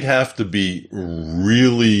 They'd have to be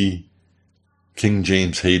really King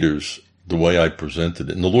James haters the way I presented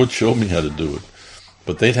it. And the Lord showed me how to do it.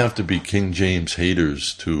 But they'd have to be King James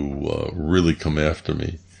haters to really come after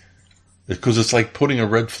me. Because it's like putting a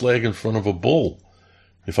red flag in front of a bull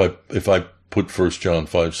if I put 1 John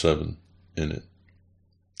 5:7 in it.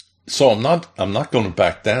 So I'm not going to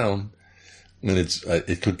back down, and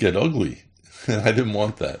it could get ugly. I didn't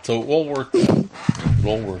want that. So it all worked out. It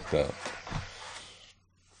all worked out.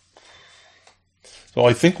 So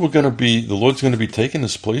I think the Lord's going to be taking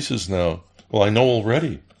us places now. Well, I know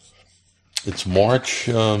already. It's March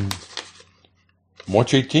 18th.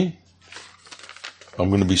 I'm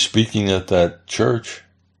going to be speaking at that church,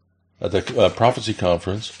 at the prophecy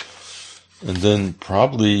conference, and then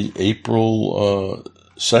probably April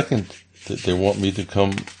 2nd, they want me to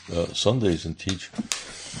come Sundays and teach.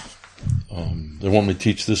 They want me to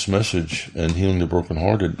teach this message and healing the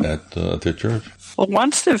brokenhearted at their church. Well,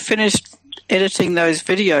 once they've finished editing those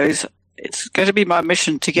videos, it's going to be my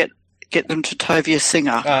mission to get them to Tovia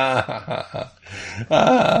Singer.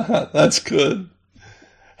 That's good.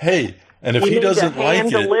 Hey, and if he doesn't like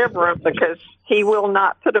it, deliver him, because he will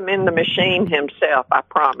not put them in the machine himself. I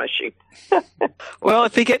promise you. Well,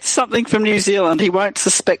 if he gets something from New Zealand, he won't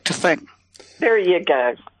suspect a thing. There you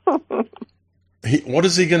go. What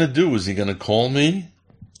is he going to do? Is he going to call me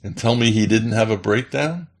and tell me he didn't have a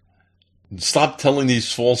breakdown? Stop telling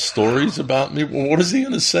these false stories about me? Well, what is he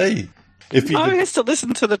going to say? He has to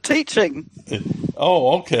listen to the teaching.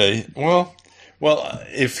 Oh, okay. Well,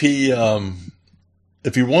 if he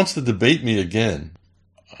wants to debate me again,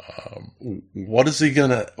 what is he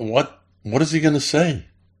gonna say?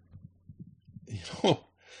 You know,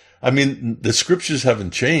 I mean, the scriptures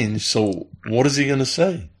haven't changed, so what is he gonna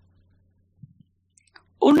say?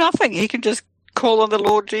 Well, nothing. He can just call on the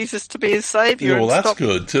Lord Jesus to be his Savior. Yeah, well, that's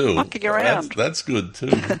good too. Mucking around. That's good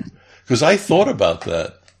too. Because I thought about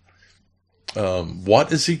that.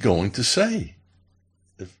 What is he going to say?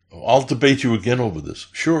 I'll debate you again over this.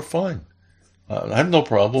 Sure, fine. I have no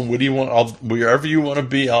problem. What do you want? Wherever you want to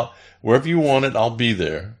be, wherever you want it, I'll be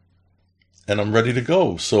there, and I'm ready to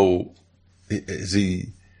go. So,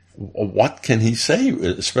 what can he say?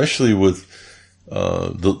 Especially with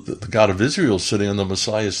the God of Israel sitting on the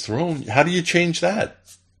Messiah's throne. How do you change that?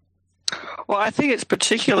 Well, I think it's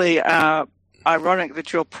particularly ironic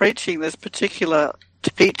that you're preaching this particular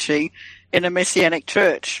teaching in a Messianic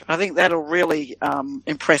church. I think that'll really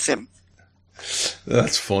impress him.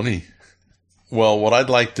 That's funny. Well, what I'd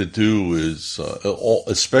like to do is,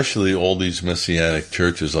 especially all these Messianic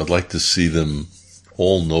churches, I'd like to see them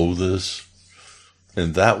all know this,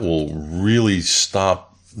 and that will really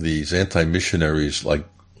stop these anti-missionaries like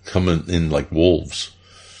coming in like wolves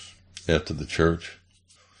after the church.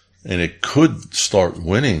 And it could start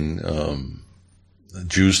winning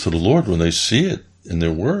Jews to the Lord when they see it in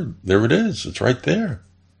their word. There it is. It's right there.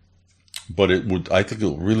 But I think it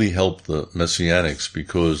will really help the Messianics,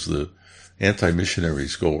 because the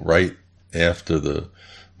anti-missionaries go right after the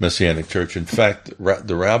Messianic church. In fact,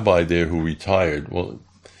 the rabbi there who retired,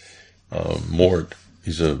 Mort,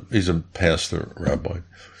 he's a pastor rabbi.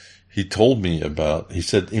 He told me he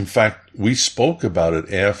said, in fact, we spoke about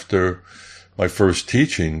it after my first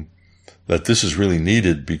teaching, that this is really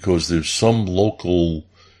needed, because there's some local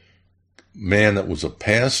man that was a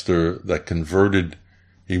pastor that converted.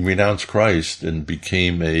 He renounced Christ and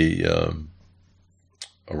became a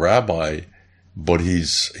rabbi, but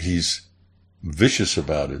he's vicious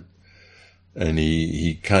about it, and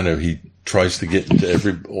he tries to get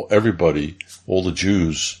into everybody, all the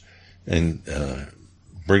Jews, and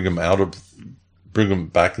bring them out of bring them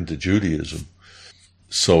back into Judaism.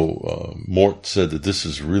 So Mort said that this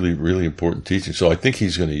is really, really important teaching. So I think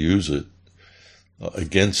he's going to use it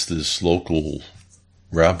against this local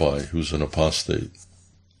rabbi who's an apostate.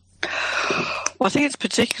 Well, I think it's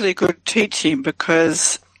particularly good teaching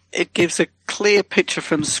because it gives a clear picture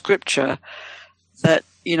from Scripture that,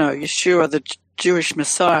 Yeshua, the Jewish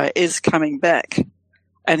Messiah, is coming back,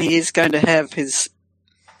 and he is going to have his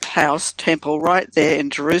house, temple, right there in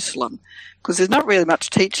Jerusalem, because there's not really much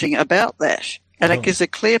teaching about that, and it gives a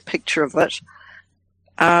clear picture of it.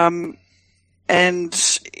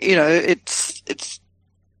 It's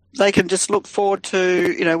they can just look forward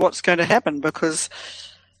to, what's going to happen, because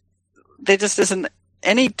there just isn't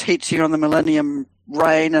any teaching on the millennium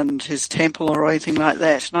reign and his temple or anything like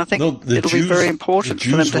that. And I think it'll be very important for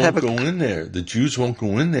them to have The Jews won't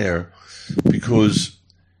go in there because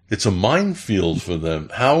it's a minefield for them.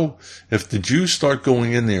 How, if the Jews start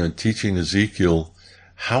going in there and teaching Ezekiel,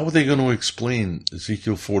 how are they going to explain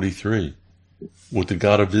Ezekiel 43 with the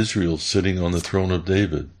God of Israel sitting on the throne of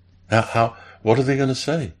David? What are they going to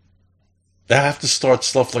say? They have to start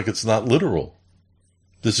stuff like it's not literal.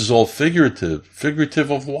 This is all figurative.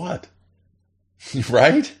 Figurative of what?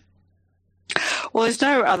 Right? Well, there's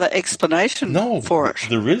no other explanation for it.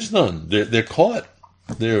 There is none. They're caught.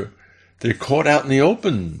 They're caught out in the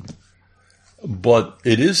open. But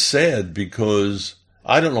it is sad because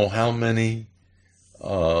I don't know how many,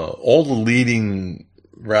 all the leading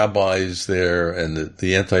rabbis there and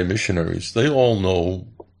the anti-missionaries, they all know,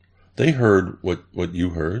 they heard what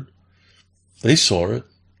you heard. They saw it.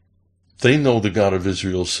 They know the God of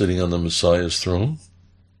Israel sitting on the Messiah's throne.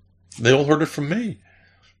 They all heard it from me.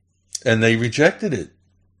 And they rejected it.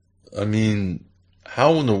 I mean,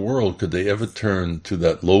 how in the world could they ever turn to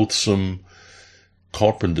that loathsome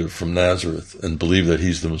carpenter from Nazareth and believe that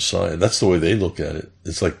he's the Messiah? That's the way they look at it.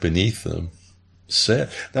 It's like beneath them.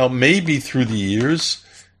 Sad. Now, maybe through the years,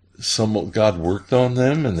 God worked on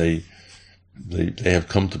them and they have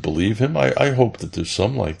come to believe him. I hope that there's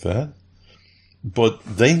some like that. But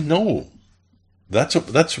they know. That's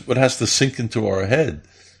what has to sink into our head.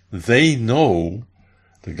 They know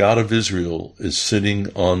the God of Israel is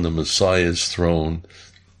sitting on the Messiah's throne,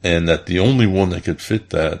 and that the only one that could fit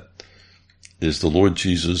that is the Lord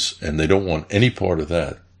Jesus, and they don't want any part of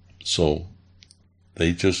that. So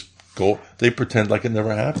they just they pretend like it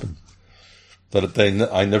never happened.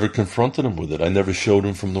 I never confronted them with it. I never showed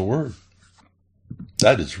them from the Word.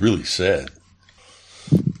 That is really sad.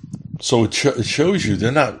 So it shows you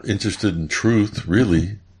they're not interested in truth,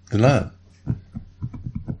 really. They're not.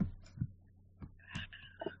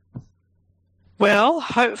 Well,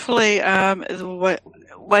 hopefully it'll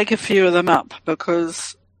wake a few of them up,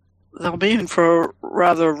 because they'll be in for a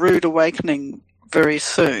rather rude awakening very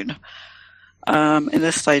soon,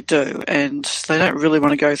 unless they do, and they don't really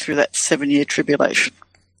want to go through that 7-year tribulation.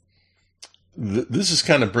 This is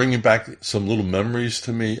kind of bringing back some little memories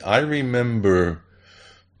to me. I remember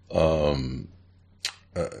a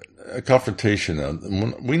confrontation.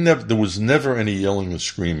 There was never any yelling or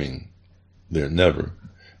screaming there, never.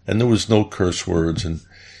 And there was no curse words, and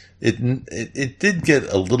it did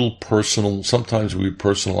get a little personal. Sometimes we would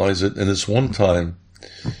personalize it, and this one time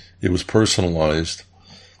it was personalized.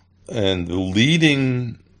 And the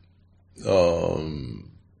leading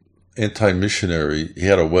anti-missionary, he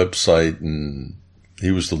had a website, and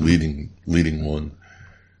he was the leading one.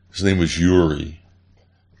 His name was Yuri,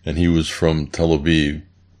 and he was from Tel Aviv.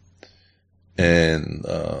 And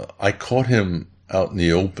I caught him out in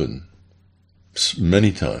the open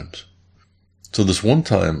many times. So this one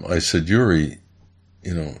time I said, Yuri,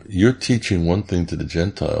 you're teaching one thing to the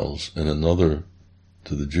Gentiles and another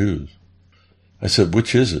to the Jews. I said,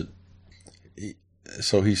 which is it?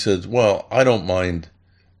 So he said, well, I don't mind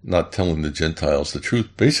not telling the Gentiles the truth,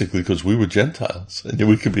 basically because we were Gentiles and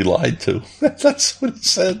we could be lied to. That's what he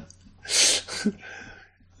said.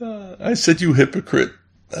 I said, you hypocrite.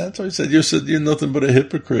 That's what I said. You're nothing but a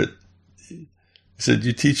hypocrite. He said,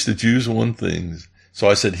 you teach the Jews one thing. So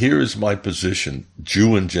I said, here is my position,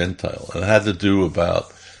 Jew and Gentile. And it had to do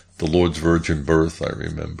about the Lord's virgin birth, I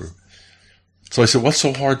remember. So I said, what's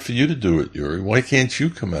so hard for you to do it, Yuri? Why can't you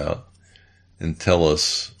come out and tell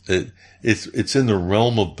us? It's in the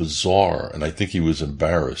realm of bizarre, and I think he was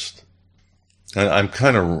embarrassed. And I'm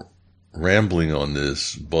kind of rambling on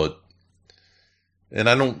this, and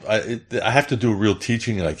I have to do a real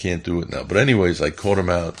teaching, and I can't do it now. But anyways, I caught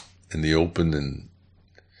him out in the open, and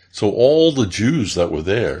so all the Jews that were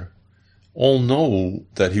there all know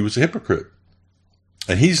that he was a hypocrite.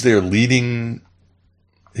 And he's there leading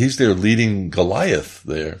Goliath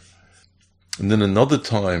there. And then another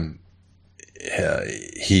time,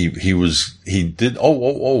 he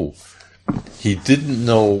didn't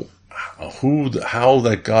know how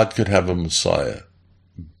that God could have a Messiah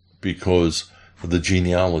because of the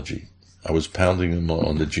genealogy. I was pounding him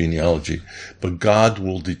on the genealogy, but God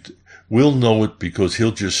will know it because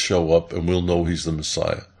he'll just show up and we'll know he's the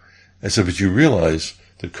Messiah. I said, but you realize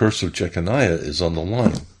the curse of Jeconiah is on the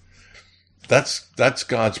line. That's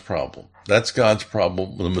God's problem. That's God's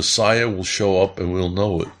problem. The Messiah will show up and we'll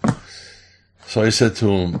know it. So I said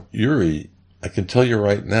to him, Uri, I can tell you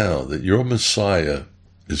right now that your Messiah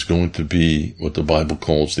is going to be what the Bible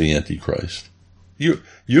calls the Antichrist.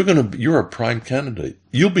 You're a prime candidate.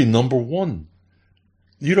 You'll be number one.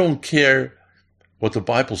 You don't care what the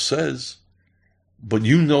Bible says, but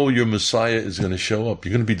you know your Messiah is going to show up.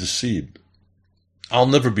 You're going to be deceived. I'll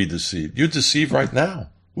never be deceived. You're deceived right now.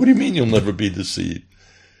 What do you mean you'll never be deceived?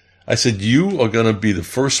 I said, you are going to be the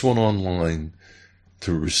first one online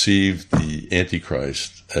to receive the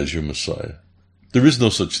Antichrist as your Messiah. There is no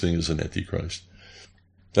such thing as an Antichrist.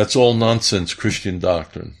 That's all nonsense Christian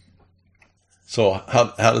doctrine. So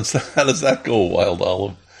how does that go, Wild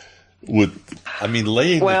Olive?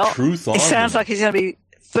 Laying the truth on it sounds them. like he's going to be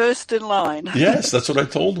first in line. Yes, that's what I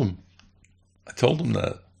told him. I told him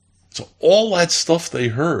that. So all that stuff they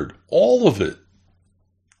heard, all of it.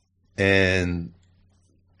 And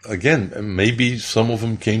again, maybe some of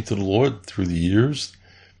them came to the Lord through the years,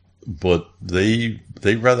 but they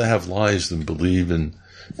rather have lies than believe in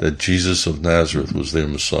that Jesus of Nazareth was their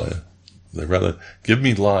Messiah. They rather give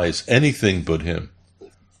me lies, anything but him.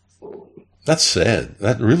 That's sad.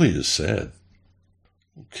 That really is sad.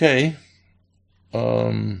 Okay.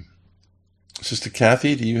 Sister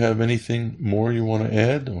Kathy, do you have anything more you want to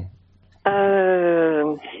add?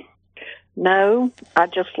 No, I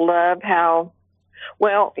just love how,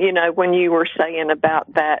 when you were saying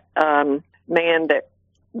about that man that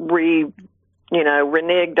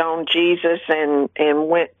reneged on Jesus and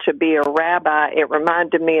went to be a rabbi, it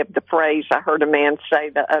reminded me of the phrase I heard a man say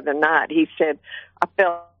the other night. He said, I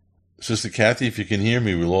felt... Sister Kathy, if you can hear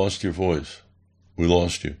me, we lost your voice. We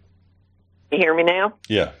lost you. You hear me now?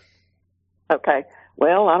 Yeah. Okay.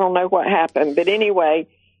 Well, I don't know what happened. But anyway,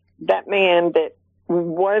 that man that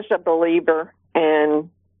was a believer and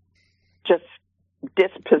just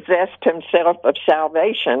dispossessed himself of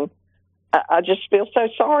salvation, I just feel so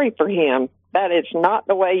sorry for him. That is not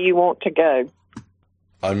the way you want to go.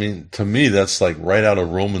 To me, that's like right out of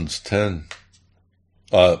Romans 10,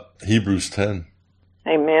 Hebrews 10.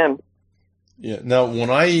 Amen. Yeah. Now, when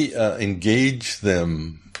I engage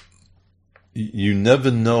them, you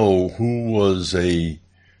never know who was a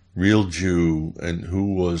real Jew and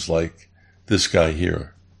who was like this guy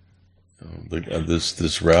here,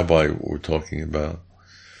 this rabbi we're talking about.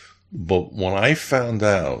 But when I found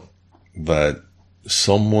out that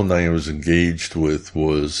someone I was engaged with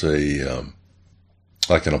was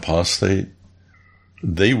like an apostate,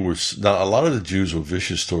 now a lot of the Jews were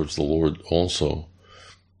vicious towards the Lord also.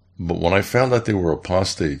 But when I found out they were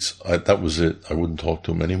apostates, that was it. I wouldn't talk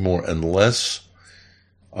to them anymore unless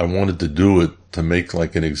I wanted to do it to make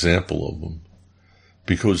like an example of them,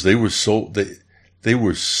 because they were so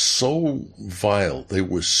vile. It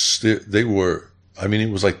was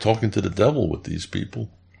like talking to the devil with these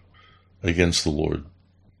people against the Lord.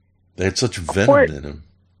 They had such venom in them.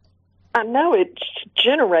 I know it's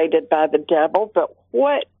generated by the devil, but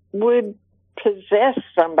what would possess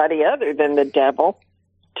somebody other than the devil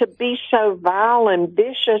to be so vile and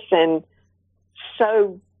vicious and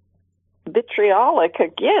so vitriolic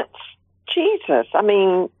against Jesus?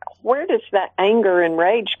 Where does that anger and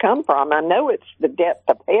rage come from? I know it's the depth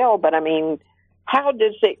of hell, but how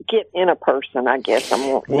does it get in a person, I guess I'm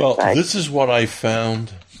wanting to say. This is what I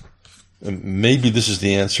found. Maybe this is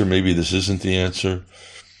the answer, maybe this isn't the answer.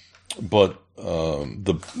 But what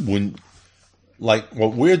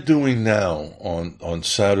we're doing now on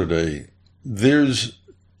Saturday,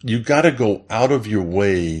 you got to go out of your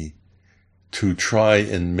way to try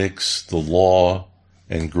and mix the law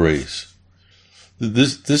and grace.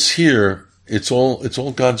 This here, it's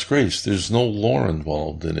all God's grace. There's no law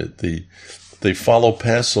involved in it. They follow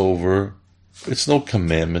Passover. It's no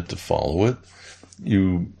commandment to follow it.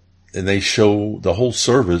 And they show the whole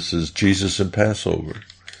service is Jesus and Passover.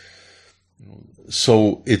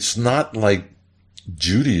 So it's not like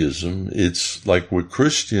Judaism. It's like we're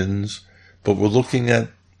Christians, but we're looking at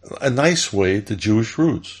a nice way at the Jewish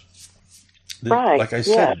roots. Right. Like I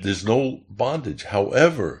said, There's no bondage.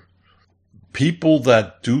 However, people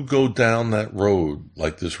that do go down that road,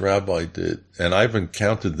 like this rabbi did, and I've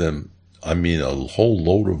encountered them, a whole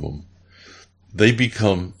load of them, they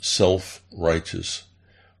become self-righteous.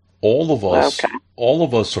 all of us, Okay. all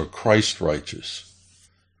of us are Christ righteous.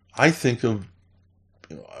 I think of,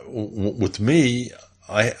 with me,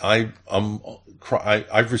 I've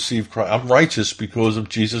received Christ. I'm righteous because of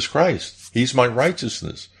Jesus Christ. He's my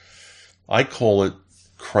righteousness. I call it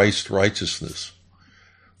Christ righteousness.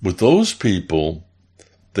 With those people,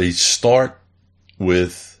 they start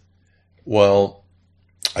with, well,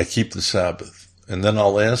 I keep the Sabbath. And then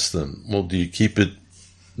I'll ask them, well, do you keep it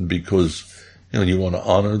because, you want to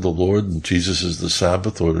honor the Lord and Jesus is the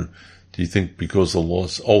Sabbath? Or do you think because the law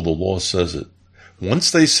says it?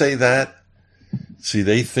 Once they say that, see,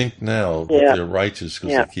 they think now that they're righteous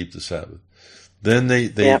because they keep the Sabbath. Then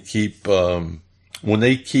they keep, when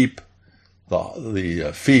they keep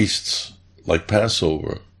the feasts like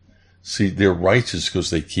Passover, see, they're righteous because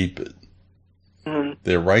they keep it. Mm-hmm.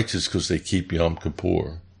 They're righteous because they keep Yom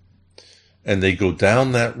Kippur. And they go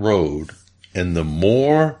down that road, and the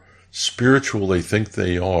more spiritual they think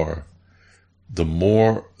they are, the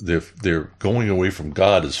more they're going away from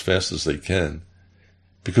God as fast as they can,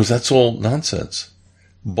 because that's all nonsense.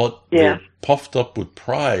 But they're puffed up with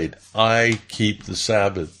pride. I keep the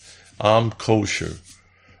Sabbath. I'm kosher.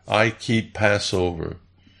 I keep Passover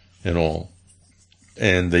and all.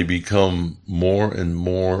 And they become more and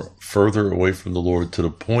more further away from the Lord to the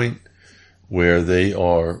point where they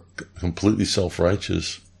are completely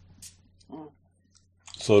self-righteous.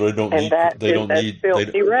 So they don't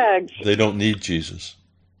need Jesus.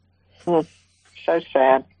 So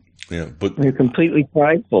sad. Yeah, but they're completely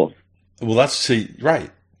prideful. Well,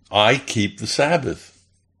 right. I keep the Sabbath.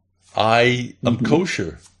 I am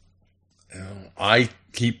kosher. I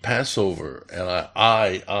keep Passover, and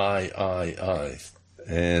I.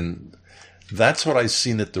 And that's what I've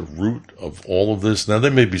seen at the root of all of this. Now,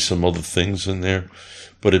 there may be some other things in there,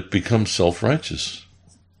 but it becomes self-righteous.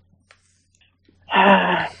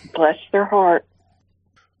 Bless their heart.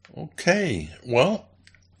 Okay. Well,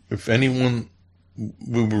 if anyone,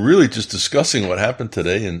 we were really just discussing what happened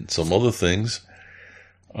today and some other things.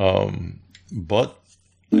 But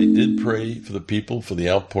I did pray for the people for the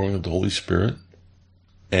outpouring of the Holy Spirit.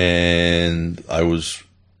 And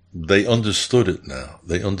they understood it now.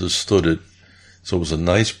 They understood it. So it was a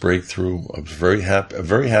nice breakthrough. I was very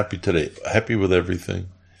happy today. Happy with everything.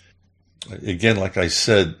 Again, like I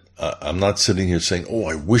said, I'm not sitting here saying, oh,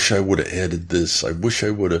 I wish I would have added this. I wish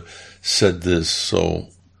I would have said this. So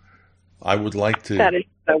I would like to. That is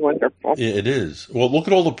so wonderful. It is. Well, look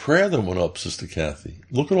at all the prayer that went up, Sister Kathy.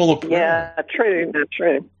 Look at all the prayer. Yeah, true.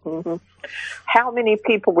 Mm-hmm. How many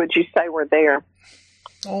people would you say were there?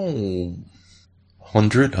 Oh,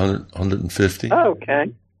 150. Oh,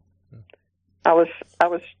 okay. I was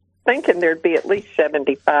thinking there'd be at least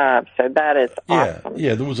 75, so that is awesome.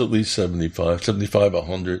 Yeah, there was at least 75,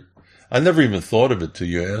 100. I never even thought of it till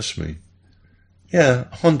you asked me. Yeah,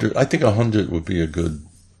 100. I think 100 would be a good.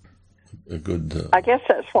 I guess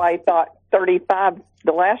that's why I thought 35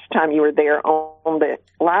 the last time you were there on the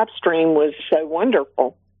live stream was so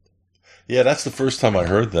wonderful. Yeah, that's the first time I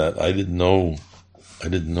heard that. I didn't know.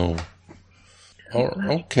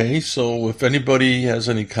 Okay, so if anybody has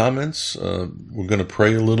any comments, we're going to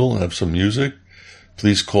pray a little and have some music.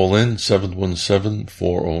 Please call in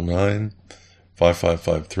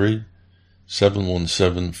 717-409-5553,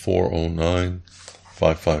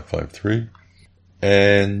 717-409-5553,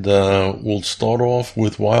 and we'll start off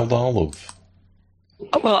with Wild Olive.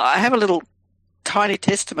 Well, I have a little tiny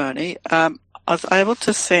testimony. I was able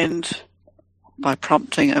to send, by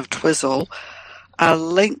prompting of Twizzle, a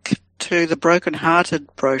link to the Broken Hearted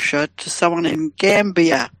brochure to someone in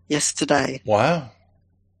Gambia yesterday. Wow.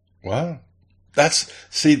 That's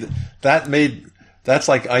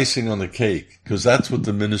like icing on the cake, because that's what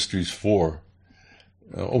the ministry's for.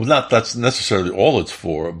 Not that's necessarily all it's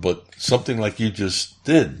for, but something like you just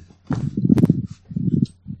did.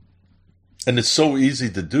 And it's so easy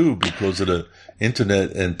to do because of the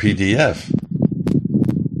internet and PDF.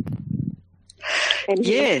 And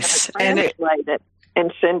yes, and it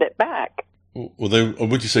and send it back. Well,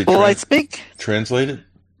 would you say? They speak. Translate it.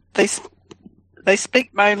 They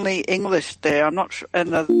speak mainly English there. I'm not sure,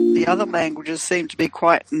 and the other languages seem to be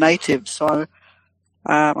quite native. So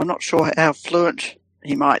I'm not sure how fluent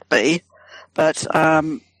he might be. But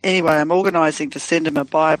anyway, I'm organising to send him a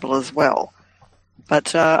Bible as well.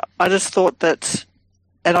 But I just thought that,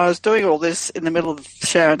 and I was doing all this in the middle of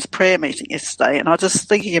Sharon's prayer meeting yesterday, and I was just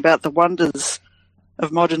thinking about the wonders of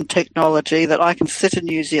modern technology, that I can sit in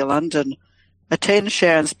New Zealand and attend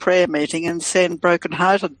Sharon's prayer meeting and send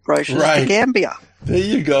broken-hearted brochures to Gambia. There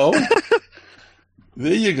you go.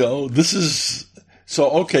 This is so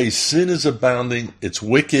okay. Sin is abounding; it's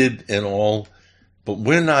wicked and all, But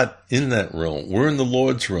we're not in that realm. We're in the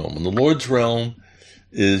Lord's realm. And the Lord's realm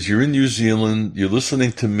is you're in New Zealand, you're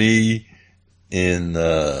listening to me in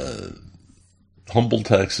Humble,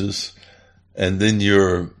 Texas, and then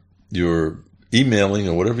you're emailing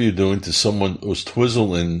or whatever you're doing to someone who's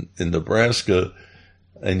Twizzle in Nebraska,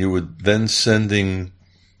 and you were then sending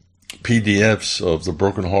PDFs of the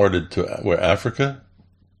brokenhearted to where, Africa?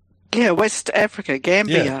 Yeah, West Africa,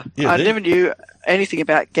 Gambia. Yeah, I never knew anything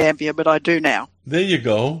about Gambia, but I do now. There you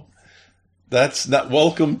go. That's not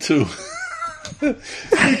welcome to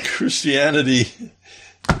Christianity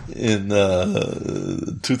in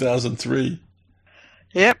 2003.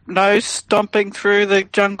 Yep, no stomping through the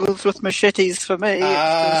jungles with machetes for me.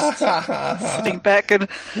 It's just sitting back and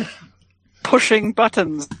pushing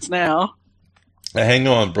buttons now. Hang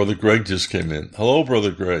on, Brother Greg just came in. Hello,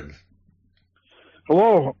 Brother Greg.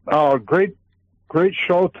 Hello. Great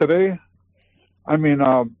show today. I mean,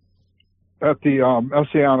 at the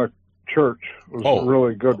Messianic Church. It was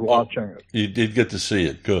really good watching it. You did get to see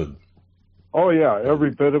it. Good. Oh, yeah,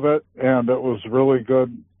 every bit of it, and it was really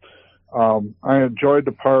good. I enjoyed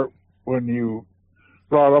the part when you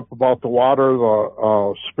brought up about the water,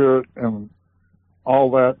 the spirit, and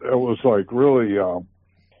all that. It was like really,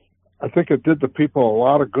 I think it did the people a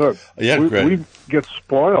lot of good. Yeah, Greg. We get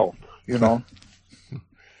spoiled, you know.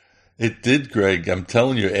 It did, Greg. I'm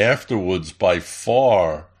telling you, afterwards, by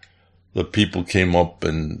far, the people came up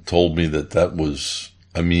and told me that was,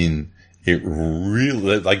 I mean, it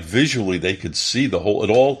really, like visually, they could see it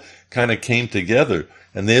all kind of came together.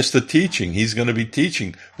 And there's the teaching. He's going to be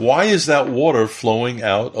teaching. Why is that water flowing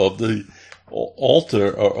out of the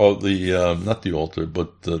altar, or the, not the altar,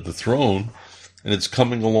 but the throne, and it's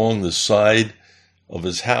coming along the side of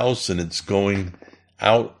his house, and it's going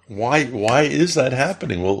out? Why is that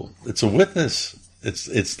happening? Well, it's a witness.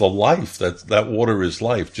 It's the life. That water is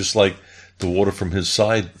life, just like the water from his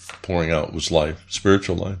side pouring out was life,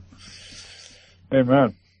 spiritual life.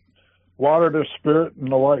 Amen. Water, the spirit,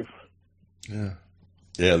 and the life. Yeah.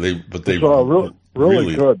 Yeah, they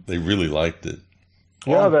really good. They really liked it.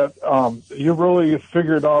 Yeah, that you really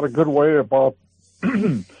figured out a good way about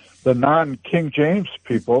the non-King James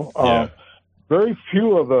people. Very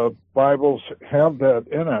few of the Bibles have that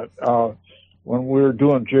in it. When we were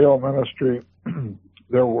doing jail ministry,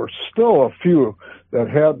 there were still a few that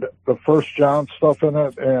had the First John stuff in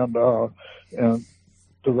it, and the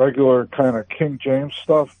regular kind of King James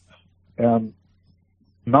stuff. And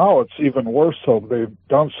now it's even worse. So they've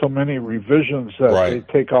done so many revisions that they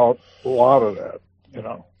take out a lot of that, you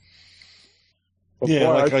know. But yeah,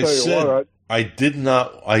 boy, like I said, what, I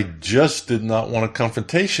just did not want a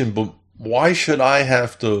confrontation, but why should I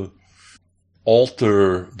have to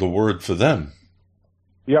alter the word for them?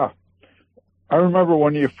 Yeah. I remember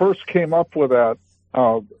when you first came up with that,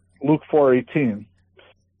 Luke 4:18,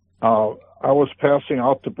 I was passing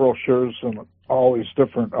out the brochures and all these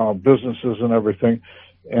different businesses and everything,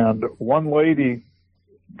 and one lady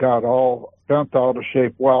got all bent out of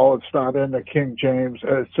shape. Well, it's not in the King James.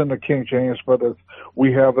 It's in the King James, but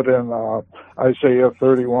we have it in Isaiah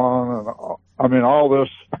 31, and I mean all this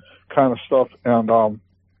kind of stuff, and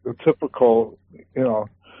the typical, you know.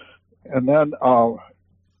 And then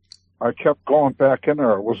I kept going back in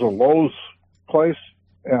there. It was a Lowe's place,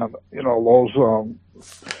 and you know Lowe's,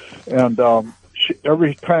 and she,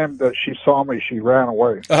 every time that she saw me, she ran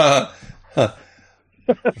away.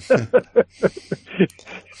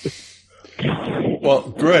 Well,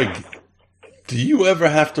 Greg, do you ever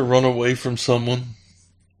have to run away from someone?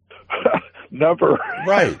 Never.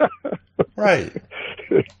 Right.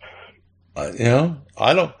 You know,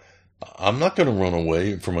 I'm not going to run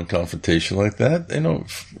away from a confrontation like that. You know,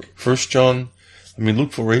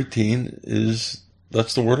 Luke 4:18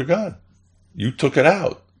 that's the word of God. You took it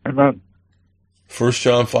out. Amen. 1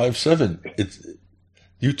 John 5:7.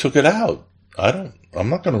 You took it out. I'm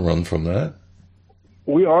not going to run from that.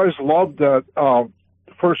 We always loved that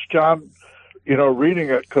 1 John, you know, reading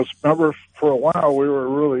it, because remember for a while we were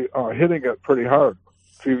really hitting it pretty hard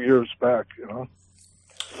a few years back, you know.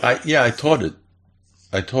 I taught it.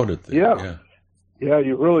 There. Yeah,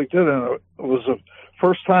 you really did, and it was the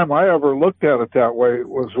first time I ever looked at it that way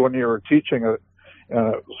was when you were teaching it,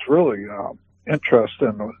 and it was really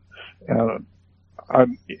interesting, and I,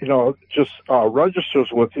 you know, just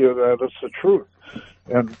registers with you that it's the truth.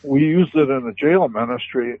 And we used it in the jail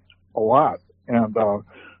ministry a lot. And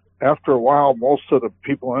after a while, most of the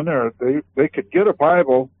people in there, they could get a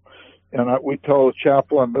Bible, and we tell the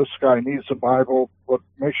chaplain, this guy needs a Bible, but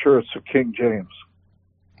make sure it's a King James.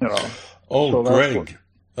 You know. Oh, so Greg,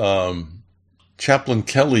 Chaplain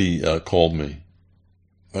Kelly called me.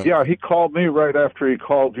 Yeah, he called me right after he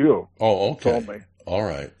called you. Oh, okay. Told me. All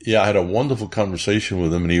right. Yeah, I had a wonderful conversation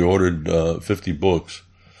with him, and he ordered 50 books.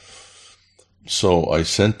 So I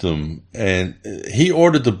sent them, and he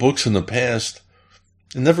ordered the books in the past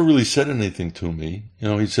and never really said anything to me.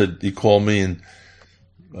 He called me and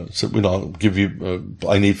said, I'll give you,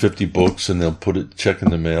 I need 50 books, and they'll check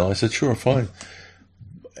in the mail. I said, sure, fine.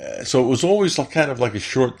 So it was always kind of like a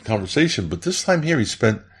short conversation, but this time here he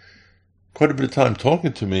spent quite a bit of time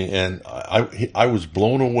talking to me, and I was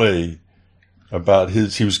blown away about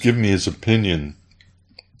he was giving me his opinion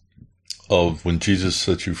of When Jesus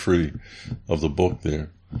Set You Free, of the book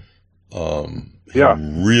there. He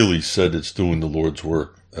really said it's doing the Lord's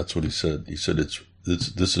work. That's what he said. He said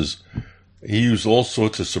he used all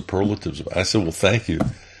sorts of superlatives. I said, well, thank you.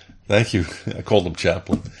 Thank you. I called him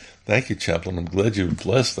Chaplain. Thank you, Chaplain. I'm glad you were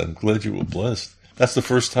blessed. I'm glad you were blessed. That's the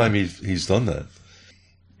first time he's done that.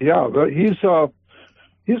 Yeah, he's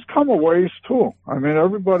come a ways too. I mean,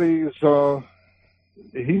 everybody's,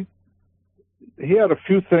 he had a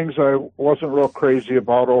few things I wasn't real crazy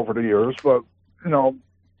about over the years, but,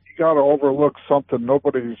 you got to overlook something.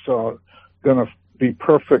 Nobody's going to be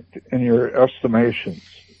perfect in your estimations.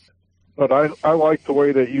 But I like the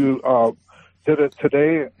way that you did it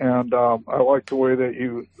today, and I like the way that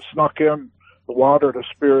you snuck in the water, the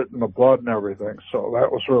spirit, and the blood and everything. So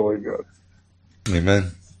that was really good.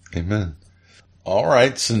 Amen. Amen. All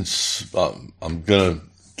right, since I'm going to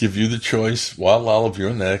give you the choice. Wild Olive,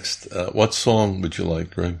 you're next. What song would you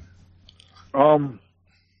like, Greg? How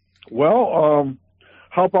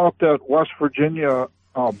about that West Virginia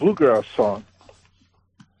bluegrass song?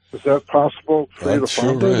 Is that possible for you to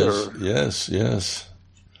find it? Sure is. Yes.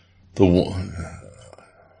 The one.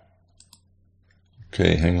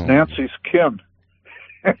 Okay, hang on. Nancy's kin.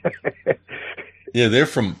 Yeah,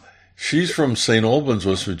 she's from St. Albans,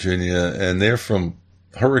 West Virginia, and they're from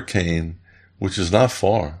Hurricane, which is not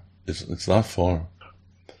far. It's not far.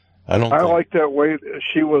 I like that way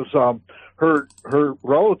she was. Her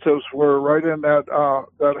relatives were right in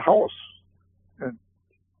that house, and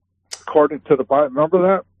according to the Bible, remember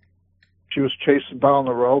that she was chasing down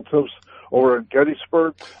the relatives over in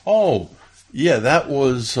Gettysburg. Oh, yeah, that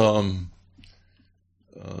was the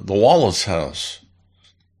Wallace house,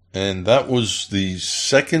 and that was the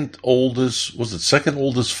second oldest. Was it second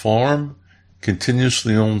oldest farm?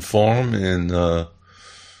 Continuously owned farm in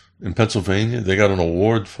Pennsylvania. They got an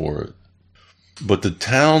award for it. But the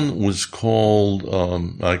town was called,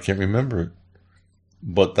 I can't remember it.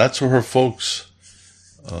 But that's where her folks,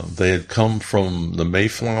 they had come from the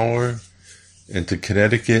Mayflower into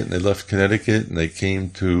Connecticut, and they left Connecticut, and they came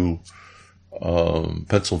to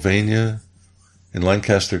Pennsylvania in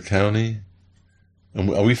Lancaster County. And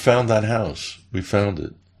we found that house. We found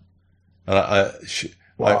it. And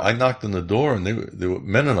I knocked on the door, and they were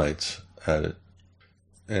Mennonites had it.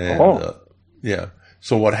 And,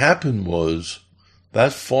 So what happened was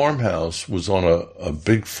that farmhouse was on a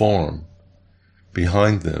big farm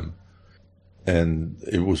behind them. And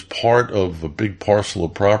it was part of a big parcel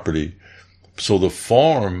of property. So the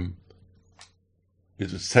farm,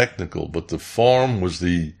 it's technical, but the farm was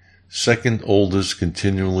the second oldest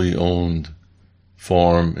continually owned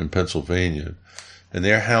farm in Pennsylvania. And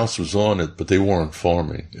their house was on it, but they weren't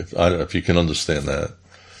farming, if you can understand that.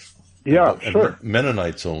 Yeah, sure.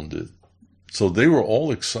 Mennonites owned it. So they were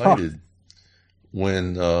all excited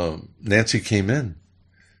when Nancy came in.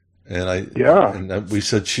 And we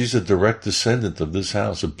said, she's a direct descendant of this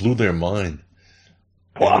house. It blew their mind.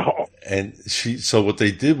 Wow. So what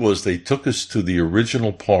they did was they took us to the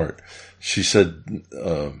original part. She said,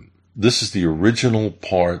 this is the original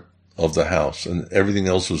part of the house, and everything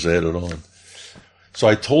else was added on. So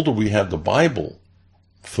I told her we have the Bible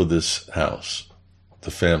for this house,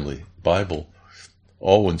 the family Bible.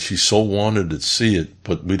 Oh, and she so wanted to see it,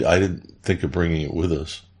 but I didn't think of bringing it with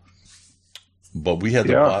us. But we had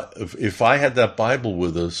if I had that Bible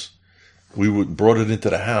with us, we brought it into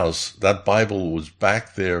the house. That Bible was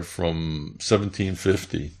back there from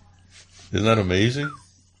 1750. Isn't that amazing?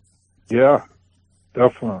 Yeah,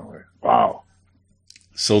 definitely. Wow.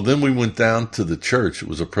 So then we went down to the church. It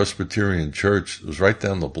was a Presbyterian church. It was right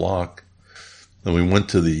down the block. And we went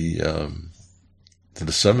to the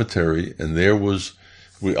cemetery, and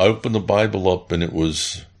we opened the Bible up, and it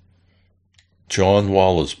was John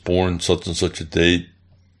Wallace, born such and such a date,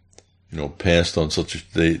 passed on such a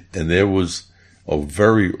date. And there was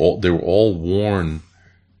they were all worn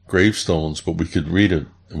gravestones, but we could read it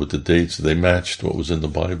with the dates. They matched what was in the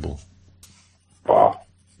Bible. Wow.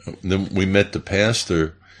 And then we met the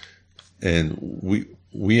pastor, and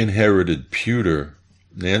we inherited pewter.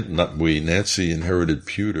 Nancy inherited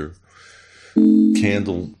pewter,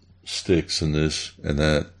 candlesticks and this and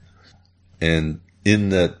that. And in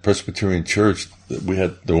that Presbyterian church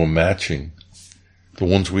that they were matching. The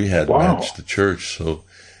ones we had matched the church. So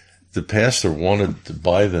the pastor wanted to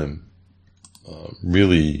buy them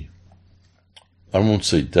really, I won't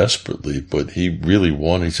say desperately, but he really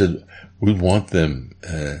wanted, he said, we want them.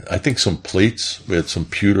 I think some plates, we had some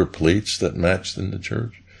pewter plates that matched in the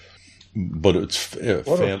church. But it's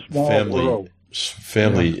family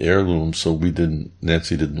heirloom, so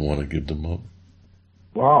Nancy didn't want to give them up.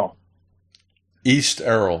 Wow. East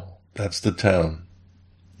Errol, that's the town.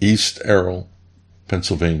 East Errol,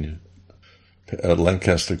 Pennsylvania,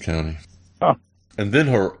 Lancaster County. Huh. And then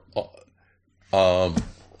her,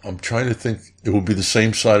 I'm trying to think, it would be the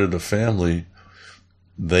same side of the family.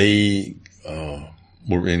 They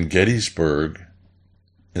were in Gettysburg,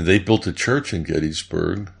 and they built a church in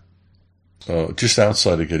Gettysburg, just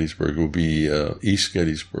outside of Gettysburg. It would be East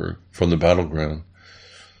Gettysburg, from the battleground.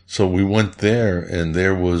 So we went there, and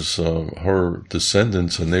there was her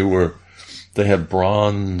descendants, and they had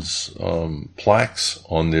bronze plaques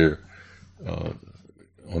on their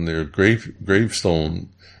gravestone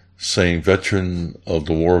saying "Veteran of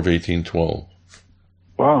the War of 1812."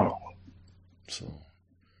 Wow. So,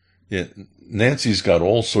 yeah, Nancy's got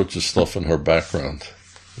all sorts of stuff in her background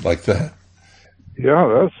like that.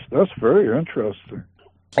 Yeah, that's very interesting.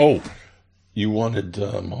 Oh, you wanted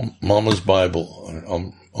Mama's Bible.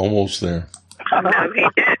 I'm almost there. No,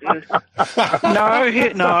 he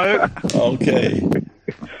didn't. No. Okay.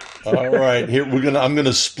 All right. Here I'm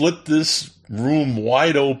gonna split this room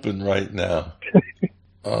wide open right now.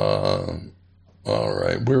 All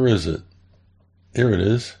right. Where is it? Here it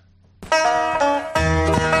is.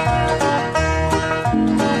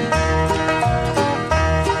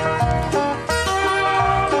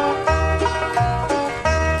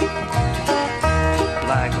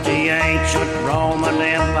 Like the ancient Roman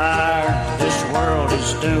Empire, this world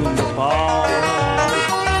is doomed to fall.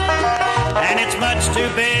 And it's much too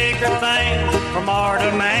big a thing for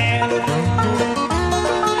mortal man.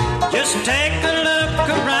 Just take a look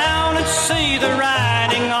around and see the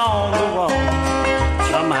writing on the wall.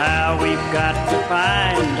 Somehow we've got to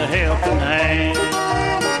find a helping hand.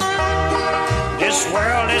 This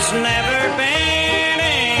world has never been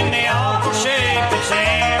in the awful shape it's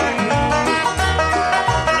in.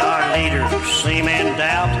 And our leaders seem in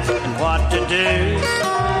doubt in what to do.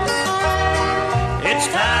 It's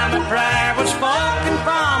time a prayer was spoken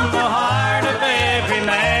from the heart of every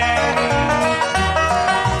man.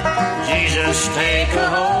 Jesus, take a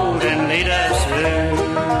hold and lead us through.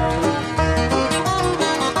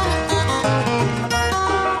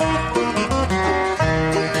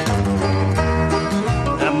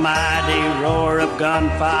 The mighty roar of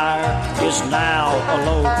gunfire is now a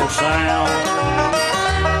local sound.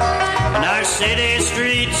 And our city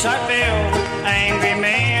streets are filled with angry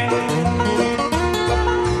men.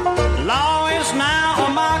 Law is now a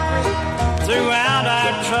mockery throughout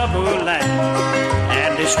our troubled land.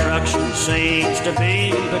 Destruction seems to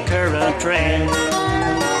be the current trend.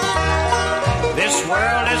 This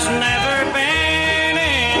world has never been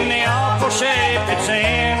in the awful shape it's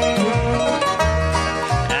in.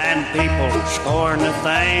 And people scorn the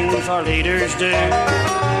things our leaders do.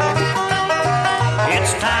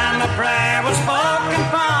 It's time a prayer was spoken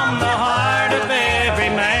from the heart of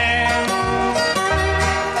every man.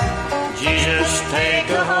 Jesus,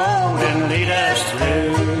 take a hold and lead us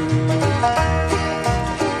through.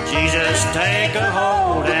 Jesus, take a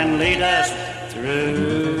hold and lead us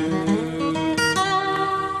through.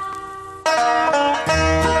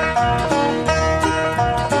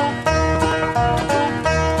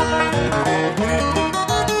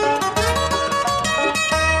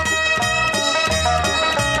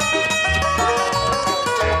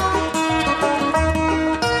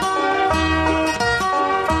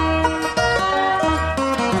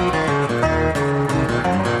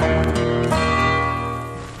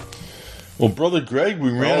 Well, Brother Greg, we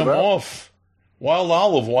ran him off. Wild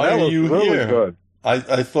Olive, why are you really here? Good.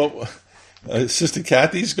 I thought Sister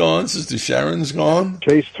Kathy's gone, Sister Sharon's gone.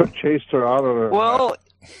 Chased her out of there. Well,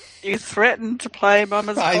 you threatened to play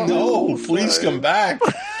Mama's I know. Please come back.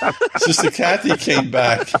 Sister Kathy came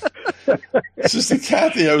back. Sister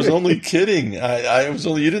Kathy, I was only kidding. I was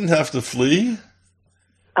only. You didn't have to flee.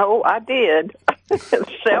 Oh, I did.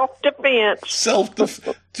 Self-defense.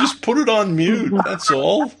 Just put it on mute. That's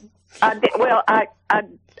all. I did. Well, I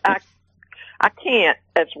can't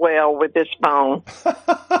as well with this phone.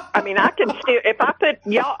 I mean, I can still, if I put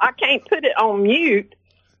y'all, I can't put it on mute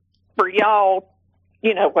for y'all.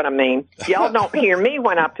 You know what I mean? Y'all don't hear me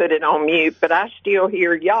when I put it on mute, but I still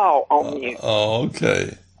hear y'all on mute. Oh,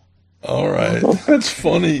 okay. All right. That's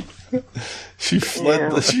funny. She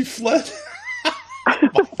fled. Yeah. She fled.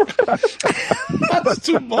 That's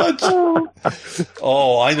too much.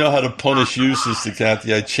 Oh, I know how to punish you, Sister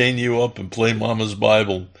Kathy. I chain you up and play Mama's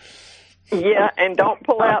Bible. Yeah, and don't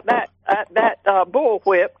pull out that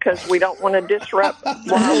bullwhip because we don't want to disrupt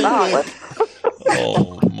Wild Olive.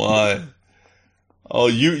 Oh, my. Oh,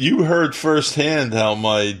 you heard firsthand how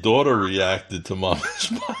my daughter reacted to Mama's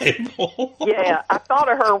Bible. Yeah, I thought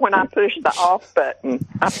of her when I pushed the off button.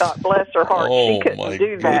 I thought, bless her heart, she couldn't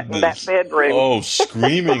do that in that bedroom. Oh,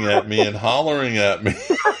 screaming at me and hollering at me.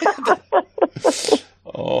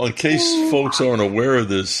 Oh, in case folks aren't aware of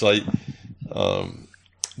this, I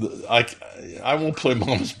won't play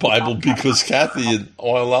Mama's Bible because Kathy and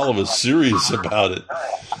Wild Olive is serious about it.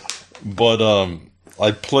 But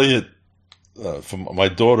I play it. My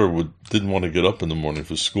daughter didn't want to get up in the morning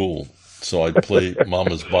for school, so I'd play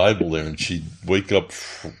Mama's Bible there, and she'd wake up,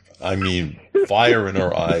 fire in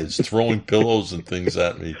her eyes, throwing pillows and things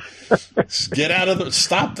at me. Get out of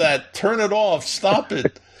stop that, turn it off, stop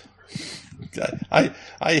it. I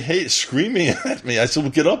hate screaming at me. I said,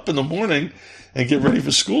 well, get up in the morning and get ready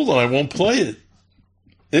for school, and I won't play it.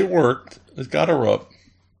 It worked. It got her up.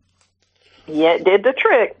 Yeah, it did the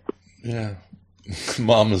trick. Yeah.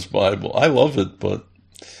 Mama's Bible. I love it, but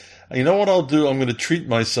you know what I'll do? I'm going to treat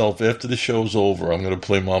myself after the show's over. I'm going to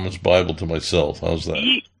play Mama's Bible to myself. How's that?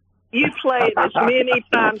 You play it as many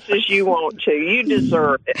times as you want to. You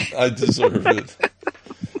deserve it. I deserve it.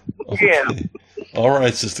 Okay. Yeah. All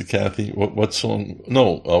right, Sister Kathy. What song?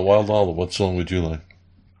 No, Wild Olive. What song would you like?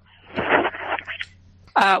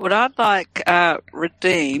 I'd like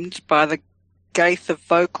Redeemed by the Gaither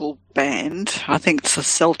Vocal Band. I think it's a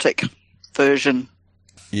Celtic version.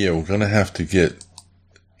 Yeah, we're gonna have to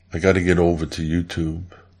I got to get over to YouTube.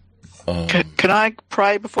 Can I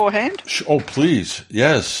pray beforehand? Oh, please,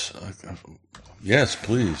 yes,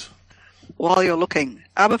 please. While you're looking,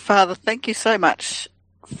 Abba Father, thank you so much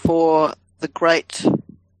for the great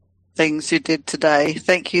things you did today.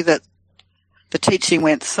 Thank you that the teaching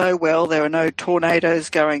went so well. There were no tornadoes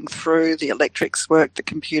going through. The electrics worked. The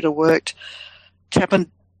computer worked. Chaplain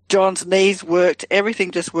John's knees worked.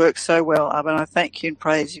 Everything just worked so well, Abba, and I thank you and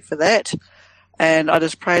praise you for that. And I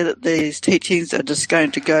just pray that these teachings are just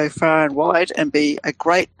going to go far and wide and be a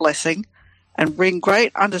great blessing and bring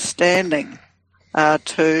great understanding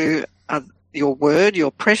to your word,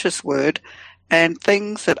 your precious word, and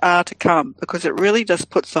things that are to come, because it really just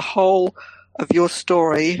puts the whole of your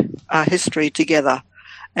story, history together.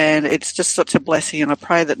 And it's just such a blessing, and I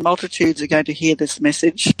pray that multitudes are going to hear this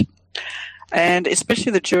message. And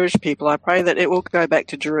especially the Jewish people, I pray that it will go back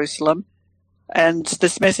to Jerusalem, and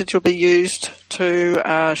this message will be used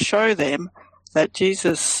to show them that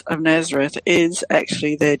Jesus of Nazareth is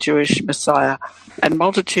actually their Jewish Messiah, and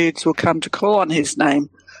multitudes will come to call on his name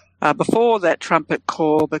before that trumpet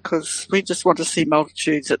call, because we just want to see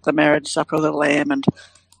multitudes at the marriage supper of the Lamb and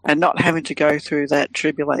not having to go through that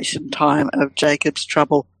tribulation time of Jacob's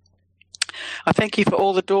trouble. I thank you for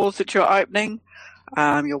all the doors that you're opening.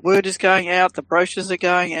 Your word is going out. The brochures are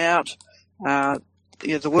going out.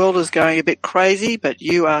 The world is going a bit crazy, but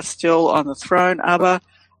you are still on the throne, Abba,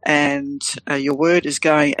 and your word is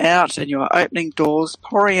going out, and you are opening doors,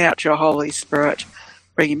 pouring out your Holy Spirit,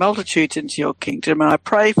 bringing multitudes into your kingdom. And I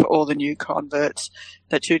pray for all the new converts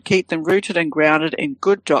that you'd keep them rooted and grounded in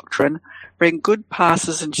good doctrine, bring good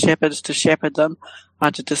pastors and shepherds to shepherd them,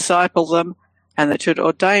 to disciple them, and that you'd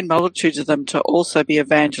ordain multitudes of them to also be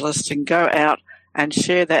evangelists and go out and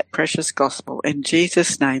share that precious gospel. In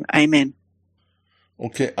Jesus' name, amen.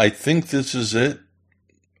 Okay, I think this is it.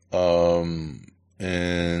 And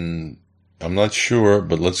I'm not sure,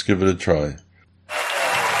 but let's give it a try.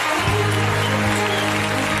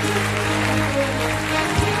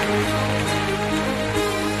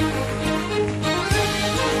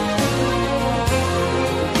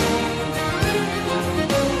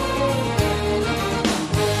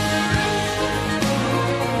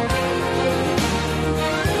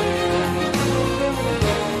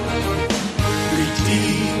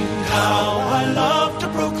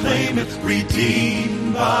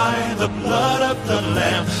 Redeemed by the blood of the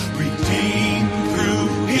Lamb, redeemed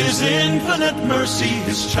through his infinite mercy,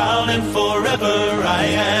 his child and forever I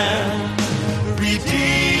am.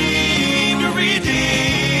 Redeemed,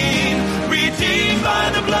 redeemed, redeemed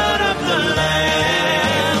by the blood of the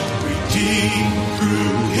Lamb, redeemed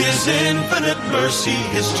through his infinite mercy,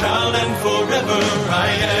 his child and forever I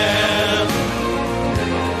am.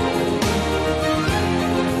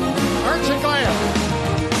 Aren't you glad?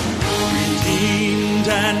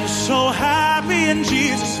 And so happy in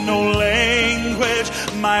Jesus, no language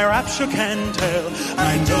my rapture can tell.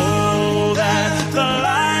 I know that the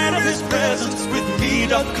light of his presence with me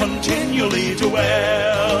doth continually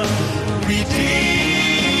dwell.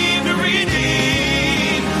 Redeemed,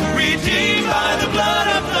 redeemed, redeemed by the blood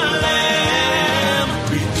of the Lamb.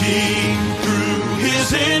 Redeemed through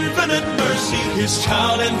his infinite mercy, his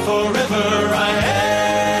child, and forever I am.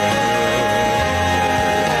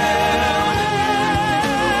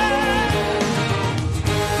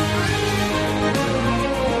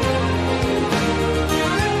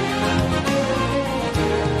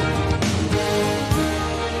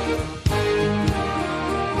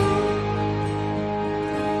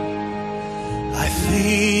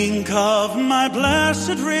 Think of my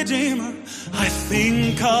blessed Redeemer. I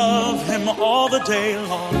think of him all the day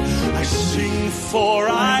long. I sing, for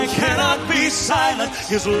I cannot be silent.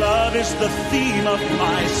 His love is the theme of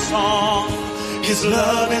my song. His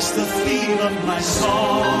love is the theme of my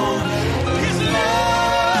song. His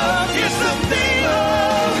love is the theme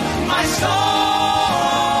of my song.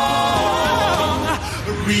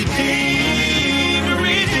 Redeemed,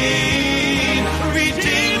 redeemed,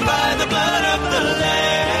 redeemed by the blood of the Lamb.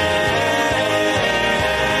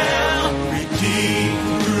 Redeemed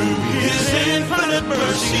through his infinite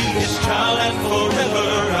mercy, his child, and forever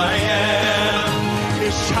I am.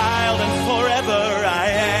 His child, and forever I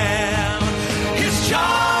am. His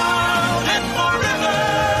child, and forever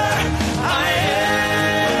I am.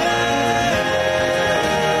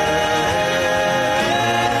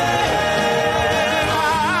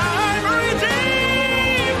 I'm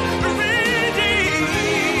redeemed, redeemed.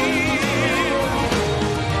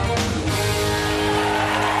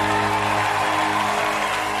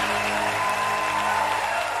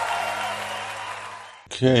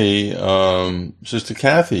 Okay, Sister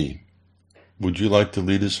Kathy, would you like to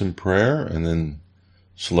lead us in prayer and then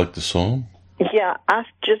select a song? Yeah, I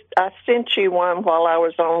sent you one while I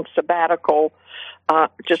was on sabbatical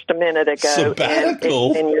just a minute ago.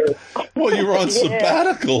 Sabbatical? And Well, you were on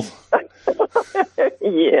sabbatical.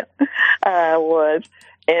 yeah, I was.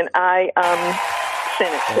 And I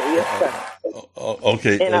sent it to you. So.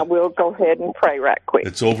 Okay. And I will go ahead and pray right quick.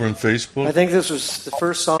 It's over on Facebook? I think this was the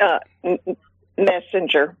first song.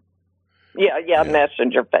 Messenger. Yeah,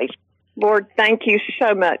 Messenger, Facebook. Lord, thank you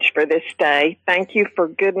so much for this day. Thank you for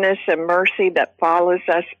goodness and mercy that follows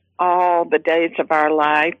us all the days of our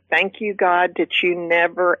life. Thank you, God, that you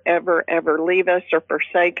never, ever, ever leave us or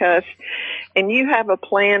forsake us. And you have a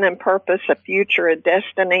plan and purpose, a future, a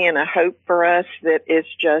destiny, and a hope for us that is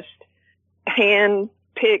just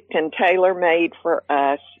hand-picked and tailor-made for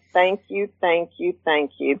us. Thank you, thank you,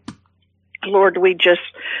 thank you. Lord, we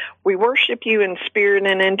worship you in spirit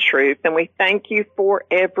and in truth, and we thank you for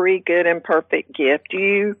every good and perfect gift.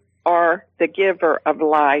 You are the giver of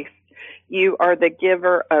life. You are the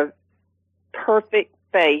giver of perfect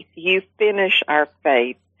faith. You finish our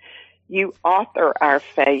faith. You author our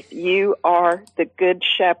faith. You are the good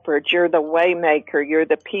shepherd. You're the way maker. You're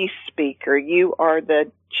the peace speaker. You are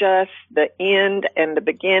the end and the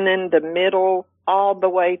beginning, the middle, all the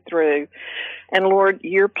way through. And Lord,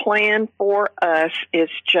 your plan for us is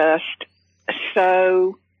just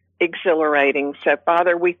so exhilarating. So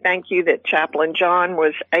Father, we thank you that Chaplain John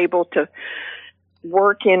was able to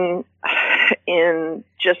work in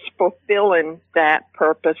just fulfilling that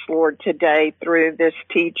purpose, Lord, today through this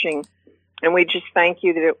teaching. And we just thank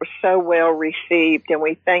you that it was so well received. And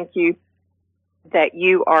we thank you that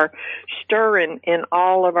you are stirring in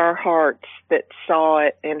all of our hearts that saw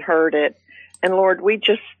it and heard it. And Lord, we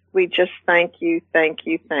just thank you, thank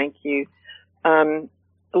you, thank you.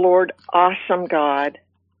 Lord, awesome God,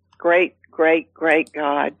 great, great, great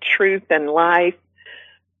God, truth and life,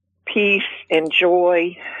 peace and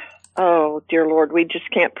joy. Oh, dear Lord, we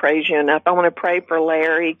just can't praise you enough. I want to pray for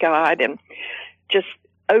Larry, God, and just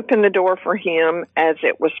open the door for him as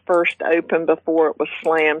it was first opened before it was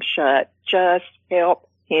slammed shut. Just help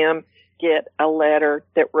him get a letter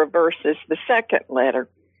that reverses the second letter.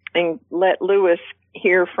 And let Lewis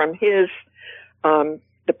hear from his,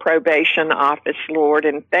 the probation office, Lord.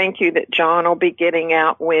 And thank you that John will be getting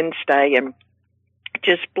out Wednesday. And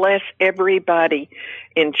just bless everybody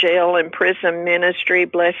in jail and prison ministry.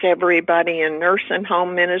 Bless everybody in nursing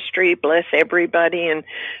home ministry. Bless everybody in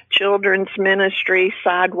children's ministry,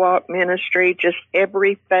 sidewalk ministry, just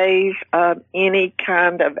every phase of any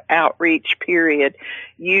kind of outreach period,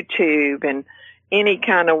 YouTube and any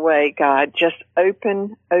kind of way, God, just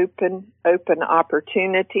open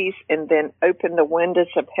opportunities, and then open the windows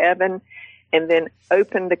of heaven, and then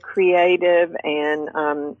open the creative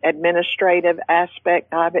and administrative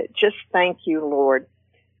aspect of it. Just thank you, Lord,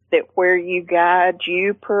 that where you guide,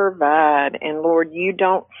 you provide. And Lord, you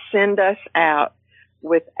don't send us out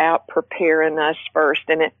without preparing us first.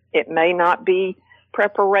 And it may not be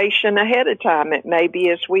preparation ahead of time. It may be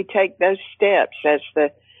as we take those steps as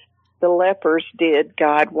the lepers did,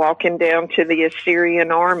 God, walking down to the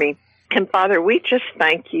Assyrian army. And Father, we just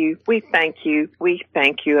thank you. We thank you. We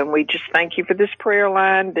thank you. And we just thank you for this prayer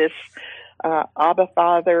line, this Abba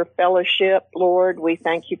Father fellowship, Lord. We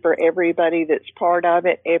thank you for everybody that's part of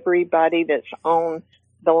it, everybody that's on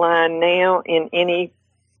the line now in any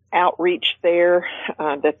outreach there,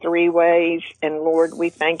 the 3 ways. And Lord, we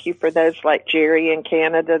thank you for those like Jerry in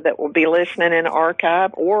Canada that will be listening in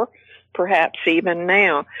archive or perhaps even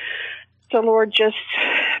now. So Lord, just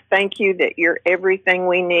thank you that you're everything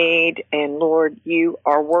we need. And Lord, you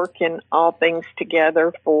are working all things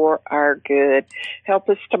together for our good. Help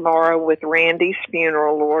us tomorrow with Randy's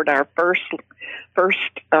funeral, Lord, our first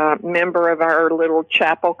member of our little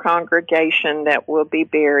chapel congregation that will be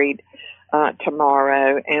buried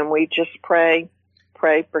tomorrow. And we just pray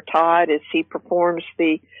for Todd as he performs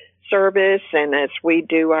the service and as we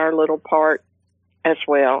do our little part as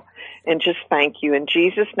well. And just thank you in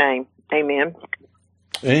Jesus' name. Amen.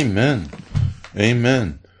 Amen.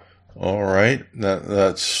 Amen. All right.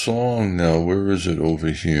 That song now, where is it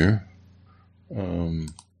over here?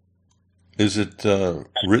 Is it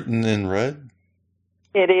written in red?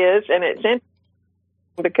 It is, and it's interesting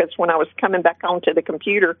because when I was coming back onto the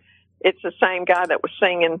computer, it's the same guy that was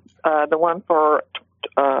singing the one for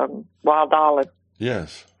Wild Olive.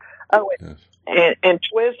 Yes. Oh, yes. And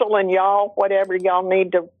Twizzle and y'all, whatever y'all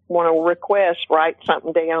need to want to request, write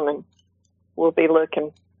something down and we'll be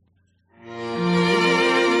looking.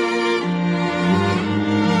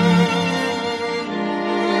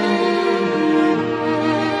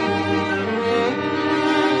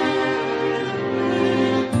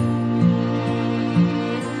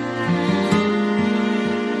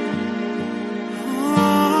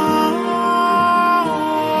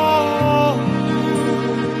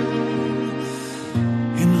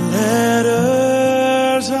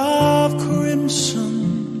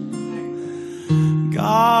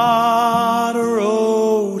 God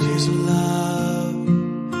wrote his love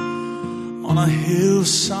on a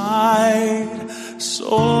hillside so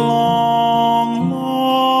long,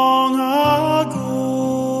 long ago.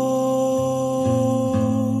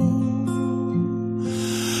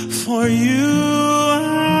 For you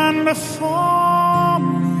and for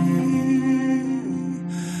me,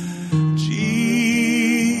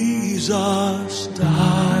 Jesus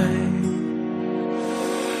died,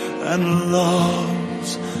 and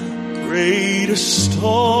love's greatest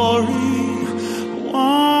story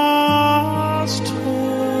was told.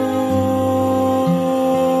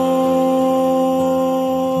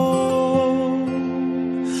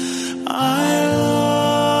 I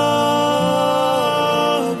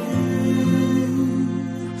love you.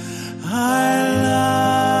 I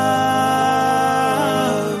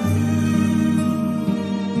love you.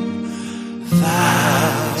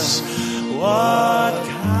 That's what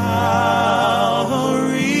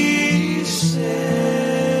Calvary said.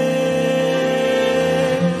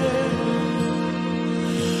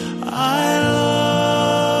 I love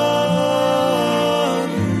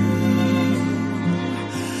you.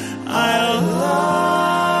 I love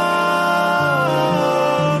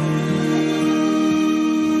you.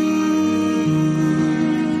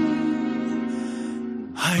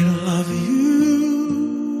 I love you.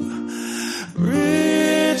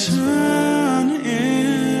 Written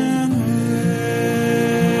in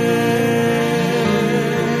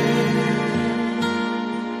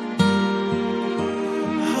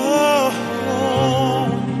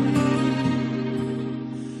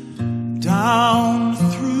down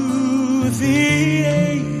through the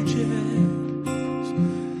ages,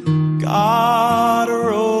 God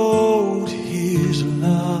wrote his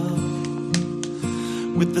love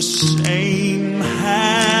with the same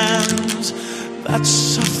hands that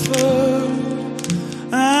suffered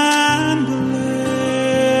and bled.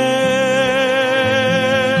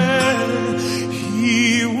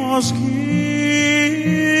 He was giving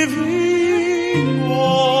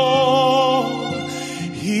all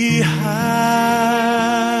he had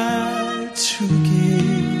to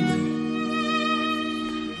give,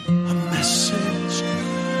 a message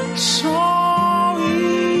so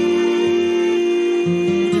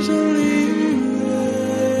easily read.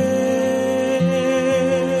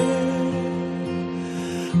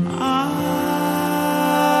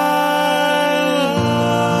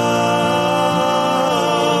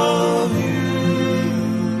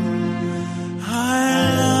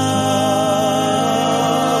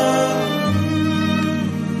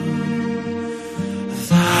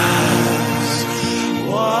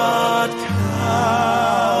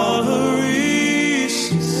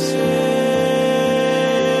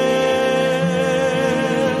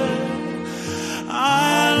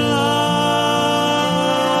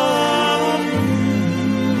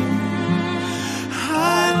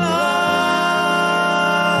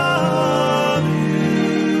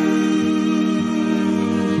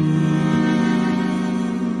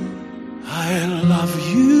 I love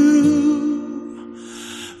you.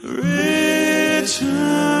 Written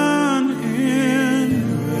in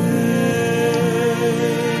red.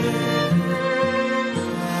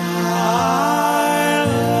 I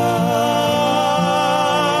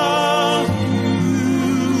love you.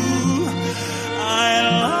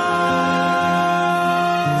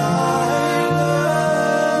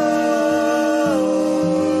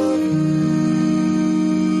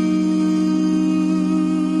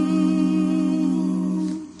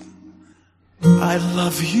 I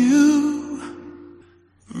love you.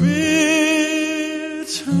 Written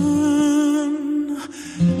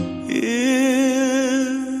in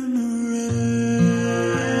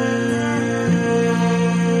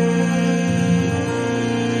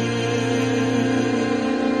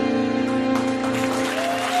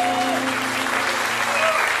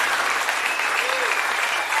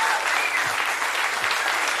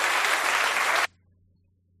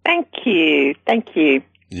Thank you. Thank you.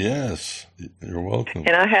 Yes, you're welcome.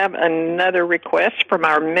 And I have another request from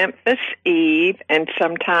our Memphis Eve, and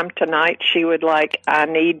sometime tonight she would like I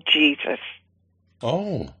Need Jesus.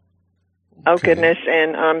 Oh. Oh, Okay. goodness.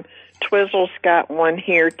 And Twizzle's got one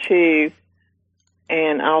here, too,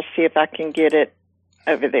 and I'll see if I can get it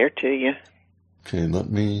over there to you. Okay, let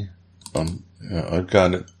me, yeah, I've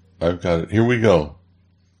got it. Here we go.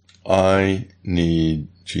 I Need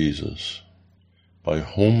Jesus by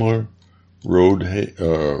Homer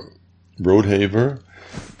Roadhaver,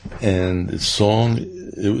 and the song,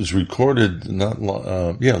 it was recorded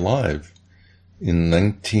live in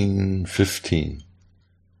 1915.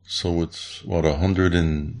 So it's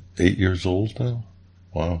 108 years old now.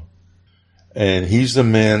 Wow! And he's the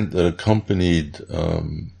man that accompanied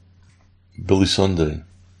Billy Sunday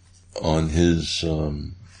on his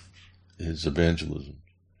evangelism.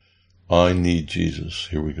 I Need Jesus.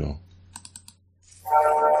 Here we go.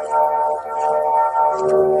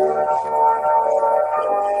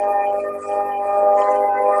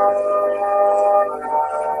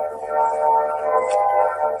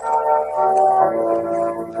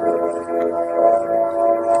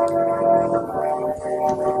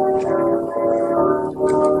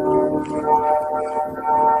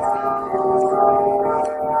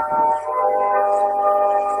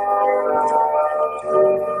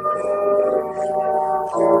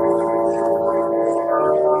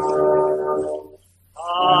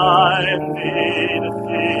 I need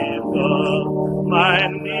Jesus, my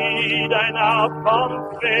need I now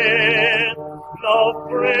confess. No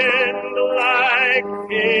friend like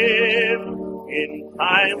him in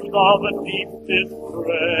times of deep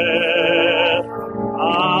distress.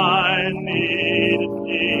 I need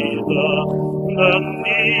Jesus, the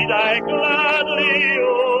need I gladly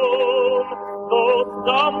own. Though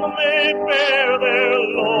some may bear their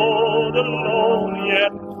load alone,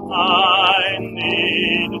 yet I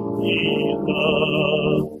need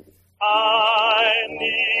Jesus. I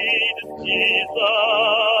need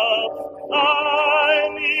Jesus. I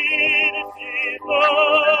need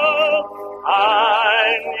Jesus.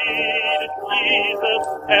 I need Jesus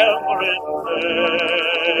every day.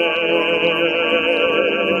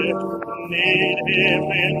 Need him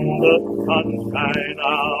in the sunshine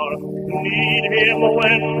hour. Need him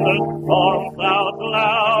when the storms out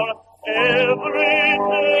loud. Every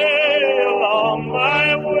day along my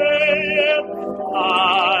way, I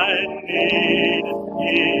need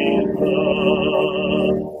Jesus.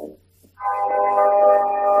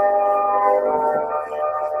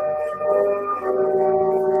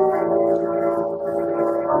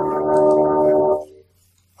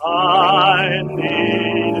 I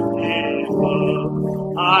need Jesus.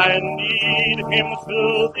 I need him to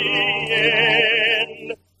the end.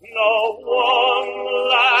 No one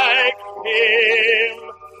like him.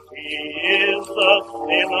 He is the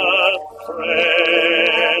sinner's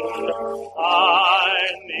friend. I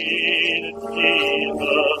need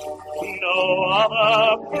Jesus. No other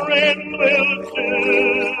friend will do.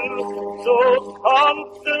 So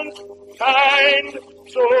constant, kind,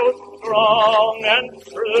 so strong and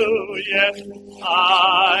true. Yes,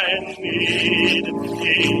 I need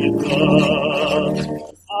Jesus.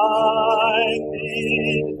 I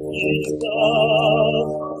need Jesus.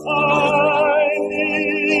 I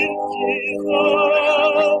need Jesus.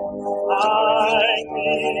 I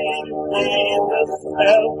need Jesus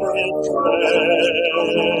every day.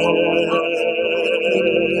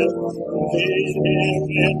 Need him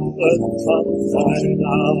in the sunshine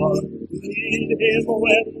hour. Need him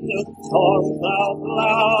when the storms out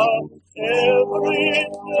loud. Every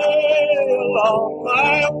day along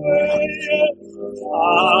my way, I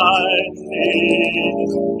need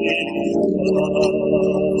Jesus.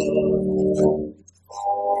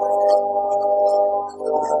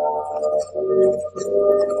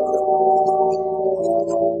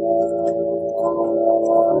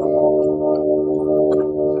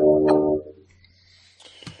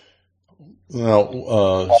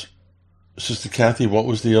 Now, Sister Kathy, what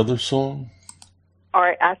was the other song? All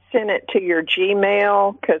right, I sent it to your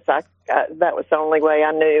Gmail because that was the only way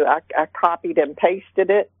I knew. I copied and pasted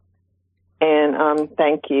it, and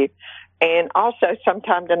thank you. And also,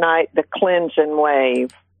 sometime tonight, the Cleansing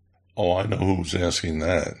Wave. Oh, I know who's asking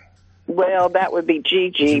that. Well, that would be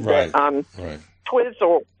Gigi, right, but right.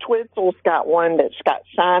 Twizzle's got one that's got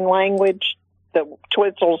sign language. The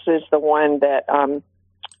Twizzles is the one that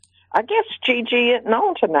I guess Gigi isn't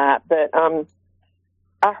on tonight, but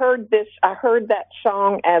I heard that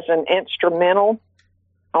song as an instrumental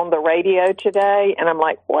on the radio today, and I'm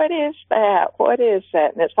like, what is that? What is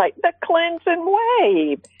that? And it's like, the Cleansing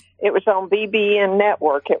Wave. It was on BBN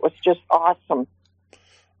Network. It was just awesome.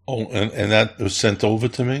 Oh, and that was sent over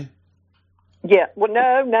to me? Yeah. Well,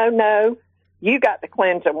 no. You got the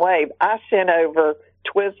Cleansing Wave. I sent over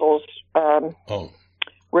Twizzle's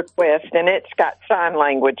request, and it's got sign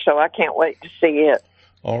language, so I can't wait to see it.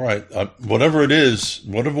 All right. Whatever it is,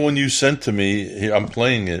 whatever one you sent to me, I'm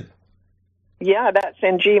playing it. Yeah, that's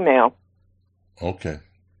in Gmail. Okay.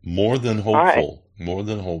 More than hopeful. Right. More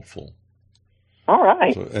than hopeful. All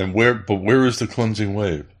right. So, where is the Cleansing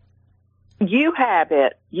Wave? You have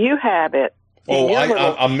it. Oh,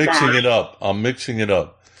 I'm mixing it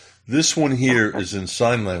up. This one here is in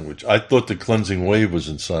sign language. I thought the Cleansing Wave was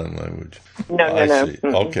in sign language. No. See.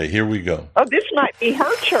 Okay, here we go. Oh, this might be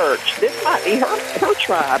her church. This might be her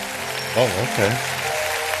tribe. Oh, okay.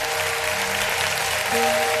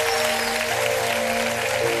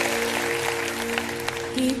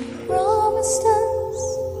 He promised us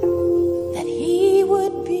that he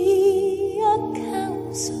would be a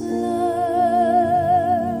counselor,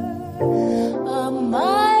 a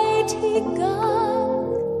mighty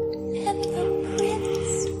God, and the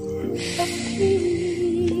Prince of Peace.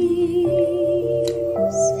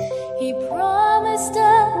 He promised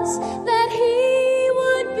us that he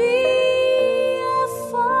would be a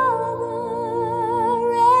father,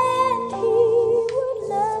 and he would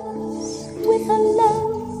love us with a love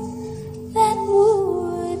that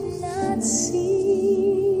would not cease.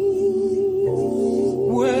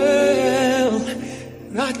 Well,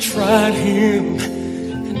 I tried him,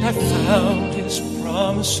 and I found his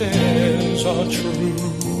promises are true.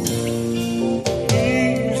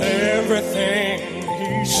 He's everything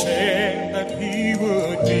he said that he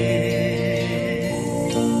would be.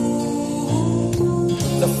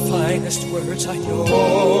 The finest words I know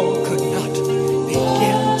could not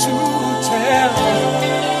begin to tell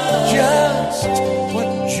just what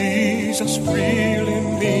Jesus really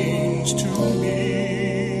means to me.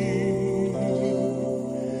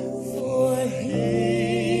 For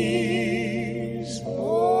he's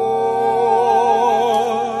more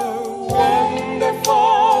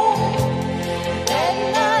wonderful than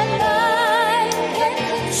my mind can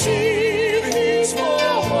conceive. He's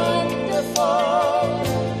more wonderful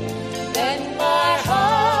than my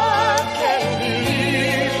heart can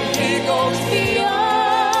believe. He goes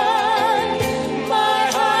beyond my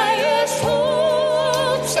highest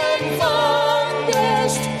hopes and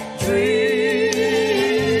fondest dreams.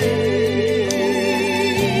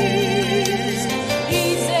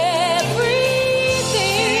 He's everything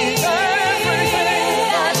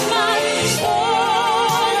that my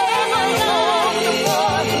soul ever longed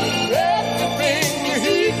for. Everything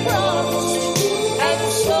he promised, and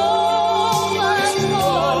so much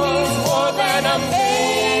more. He's more than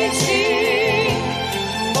amazing,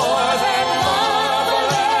 more than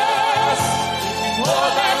marvelous, more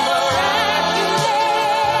than miraculous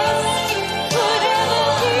could ever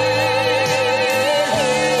be.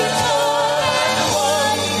 He's more than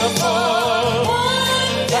wonderful.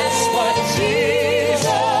 That's what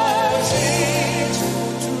Jesus is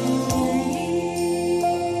to me.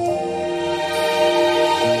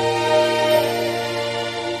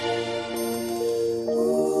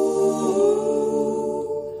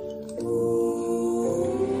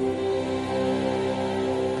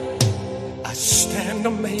 I stand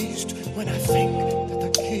amazed when I think that the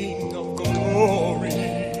King of Glory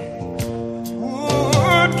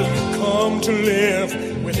would come to live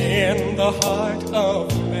within the heart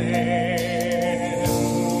of man.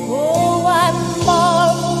 Oh, I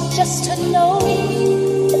marvel just to know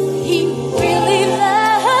he really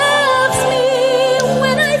loves me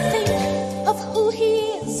when I think of who he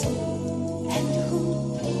is and who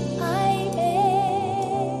I am.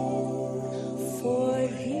 For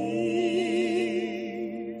he's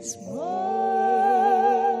more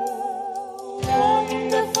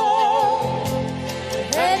wonderful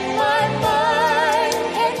than my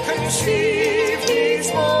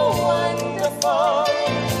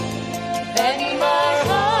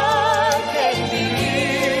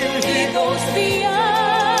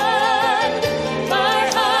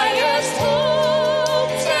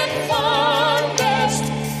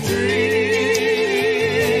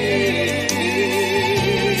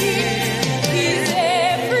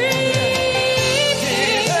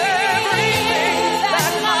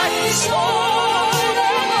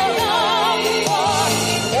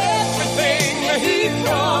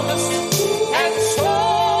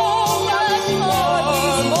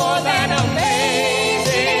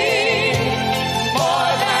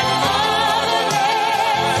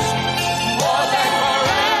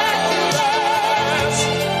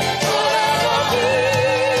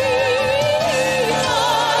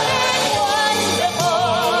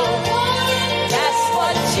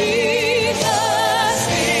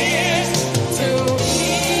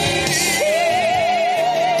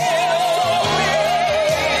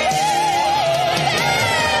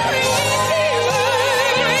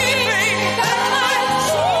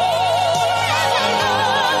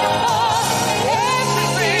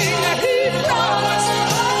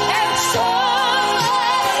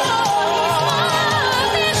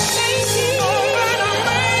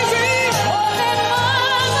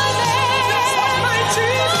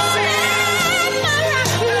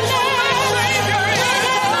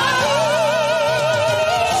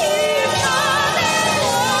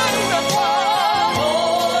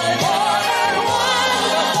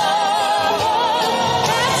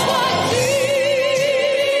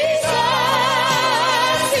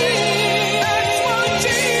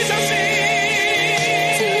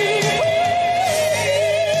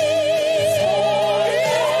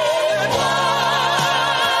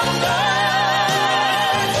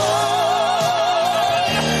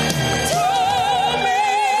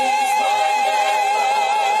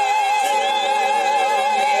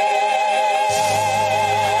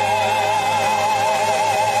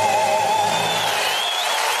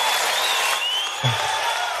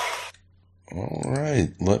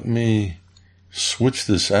let me switch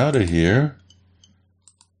this out of here.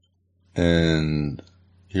 And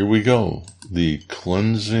here we go. The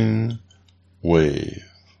cleansing wave.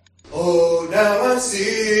 Oh, now I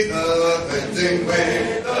see the cleansing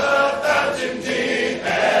wave, the fountain deep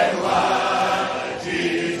and wide.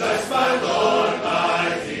 Jesus, my Lord,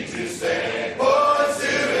 my King to save, pours to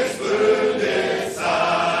his wounded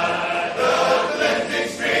side. The cleansing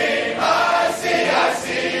stream I see,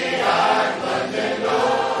 I plunge and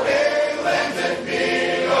go. It cleanseth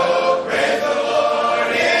me, oh, praise the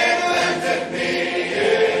Lord. It cleanseth me,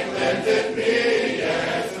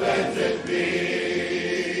 yes, cleanseth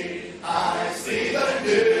me. I see the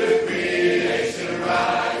new creation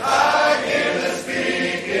rise. I hear the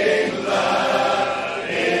speaking blood.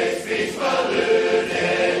 It speaks polluted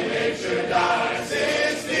nature dies.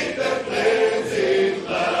 It speaks the cleansing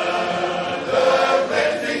blood. The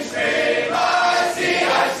cleansing stream I see, I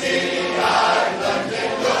plunge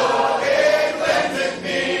and go. It cleanseth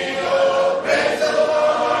me, oh, praise the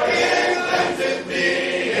Lord. It cleanseth me,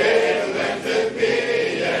 yes,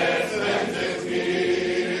 cleanseth me.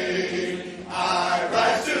 I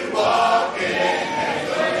rise to walk in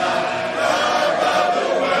the light above the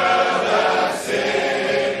world of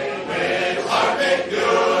sin, with heart made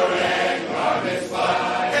pure and garments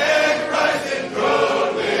white, and Christ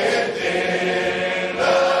enthroned within.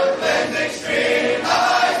 The cleansing stream I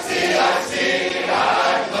see, I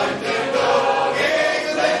plunge and go. It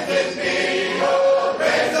cleanseth me, oh,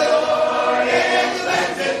 praise the Lord. It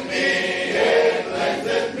cleanseth me, yes,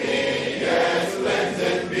 cleanseth me.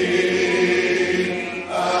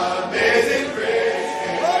 Amazing grace.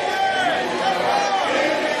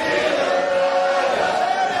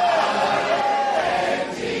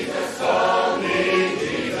 And Jesus only,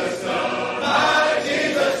 Jesus alone, my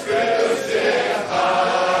Jesus crucified.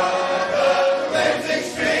 The cleansing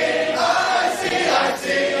stream I see, I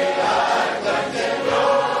plunge and go.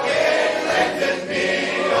 It cleanseth me,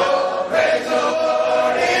 oh, praise the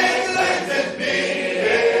Lord. It cleanseth me,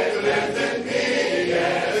 yes, cleanseth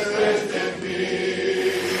me.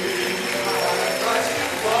 I rise to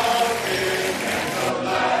walk in the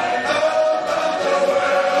light above the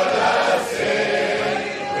world of sin,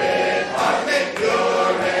 with heart made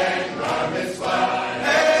pure and garments white,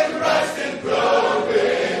 and Christ enthroned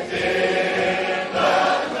within. The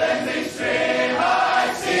cleansing stream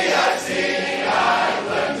I see, I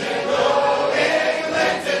plunge and go. It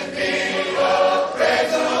cleanseth me, oh,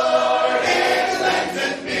 praise the Lord. It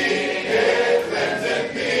cleanseth me, yes,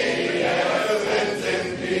 cleanseth me.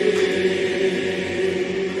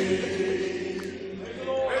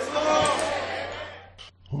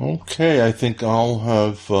 Okay, I think I'll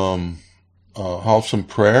have some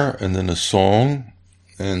prayer and then a song,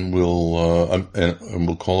 and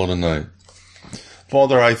we'll call it a night.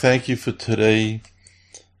 Father, I thank you for today.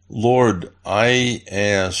 Lord, I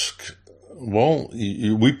ask,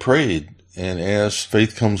 we prayed and asked,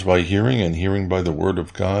 faith comes by hearing and hearing by the word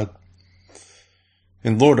of God.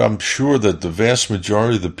 And Lord, I'm sure that the vast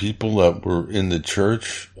majority of the people that were in the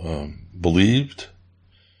church believed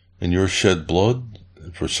in your shed blood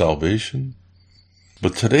for salvation.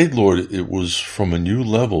 But today, Lord, it was from a new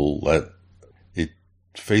level that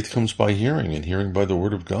faith comes by hearing and hearing by the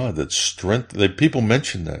word of God. That strength, people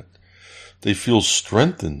mention that. They feel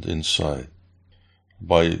strengthened inside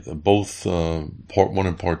by both part 1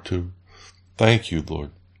 and part 2. Thank you,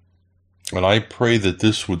 Lord. And I pray that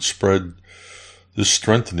this would spread, this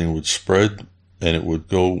strengthening would spread, and it would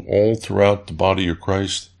go all throughout the body of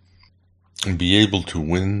Christ and be able to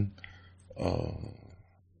win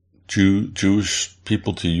Jewish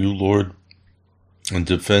people to you, Lord, and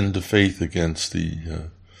defend the faith against the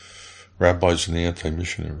rabbis and the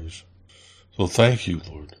anti-missionaries. So thank you,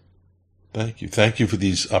 Lord. Thank you. Thank you for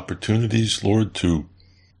these opportunities, Lord, to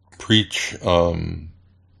preach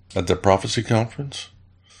at the prophecy conference.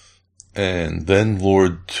 And then,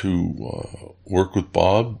 Lord, to work with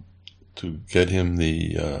Bob to get him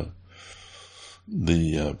the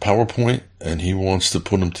PowerPoint, and he wants to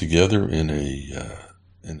put them together in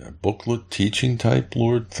a booklet teaching type,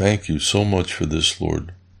 Lord. Thank you so much for this,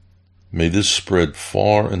 Lord. May this spread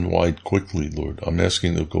far and wide quickly, Lord. I'm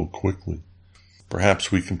asking to go quickly. Perhaps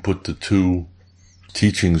we can put the two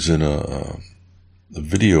teachings in a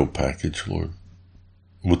video package, Lord,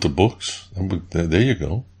 with the books. There you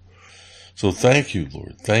go. So thank you,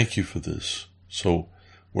 Lord. Thank you for this. So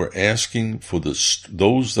we're asking for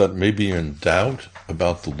those that may be in doubt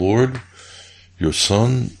about the Lord, your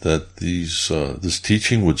Son, that this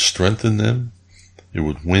teaching would strengthen them. It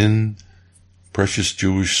would win precious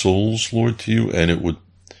Jewish souls, Lord, to you, and it would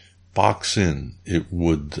box in. It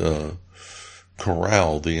would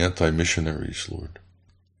corral the anti-missionaries, Lord.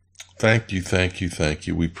 Thank you, thank you, thank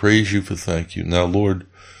you. We praise you for thank you. Now, Lord,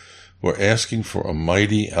 we're asking for a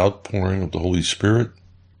mighty outpouring of the Holy Spirit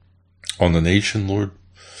on the nation, Lord.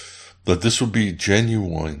 That this will be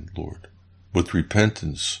genuine, Lord, with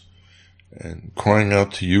repentance and crying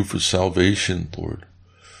out to you for salvation, Lord.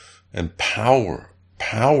 And power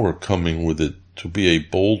coming with it to be a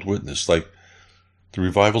bold witness, like the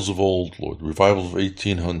revivals of old, Lord, the revivals of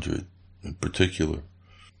 1800 in particular.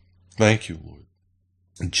 Thank you, Lord.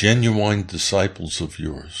 Genuine disciples of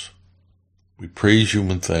yours. We praise you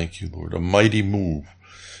and thank you, Lord. A mighty move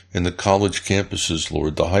in the college campuses,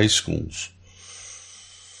 Lord, the high schools,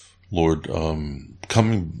 Lord,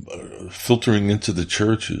 filtering into the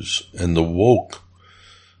churches, and the woke,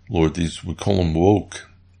 Lord, we call them woke,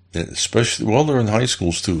 especially, well, they're in high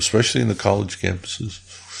schools too, especially in the college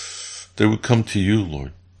campuses. They would come to you,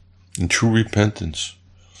 Lord, in true repentance,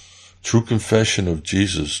 true confession of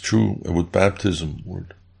Jesus, true with baptism,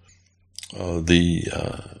 Lord.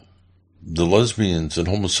 The lesbians and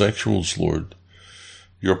homosexuals, Lord,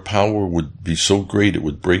 your power would be so great it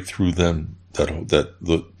would break through them, that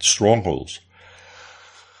the strongholds,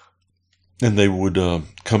 and they would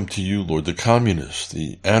come to you, Lord. The communists,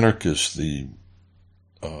 the anarchists, the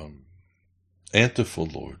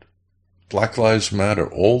Antifa, Lord, Black Lives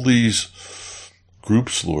Matter, all these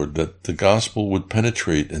groups, Lord, that the gospel would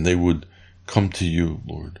penetrate and they would come to you,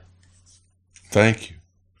 Lord. Thank you.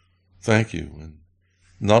 Thank you. And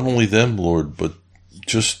not only them, Lord, but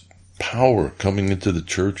just power coming into the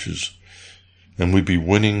churches, and we'd be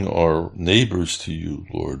winning our neighbors to you,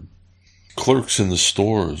 Lord. Clerks in the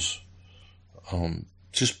stores,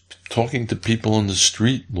 just talking to people on the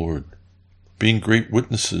street, Lord, being great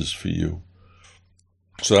witnesses for you.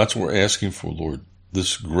 So that's what we're asking for, Lord.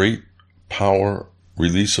 This great power,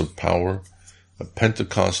 release of power, a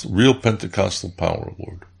real Pentecostal power,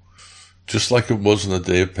 Lord. Just like it was on the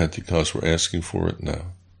day of Pentecost, we're asking for it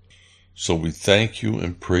now. So we thank you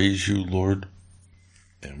and praise you, Lord.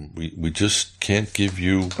 And we just can't give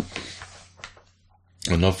you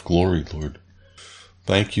enough glory, Lord.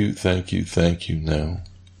 Thank you, thank you, thank you now.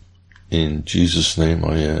 In Jesus' name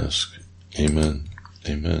I ask. Amen.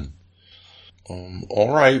 Amen.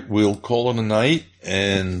 All right, we'll call it a night,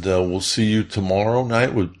 and we'll see you tomorrow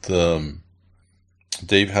night with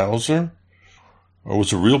Dave Hauser. It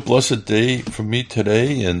was a real blessed day for me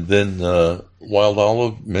today, and then Wild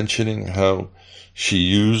Olive mentioning how she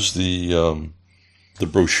used the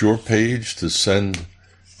brochure page to send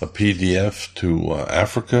a PDF to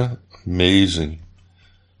Africa. Amazing.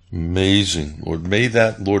 Amazing. Lord, may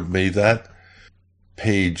that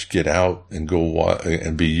page get out and go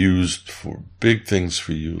and be used for big things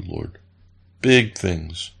for you, Lord. Big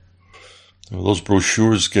things. Those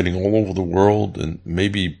brochures getting all over the world and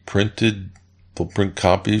maybe printed. They'll print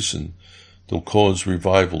copies and they'll cause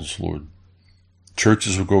revivals, Lord.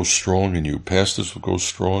 Churches will grow strong in you. Pastors will grow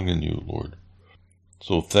strong in you, Lord.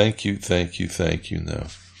 So thank you, thank you, thank you now.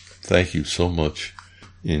 Thank you so much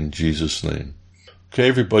in Jesus' name. Okay,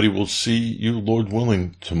 everybody, we'll see you, Lord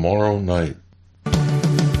willing, tomorrow night.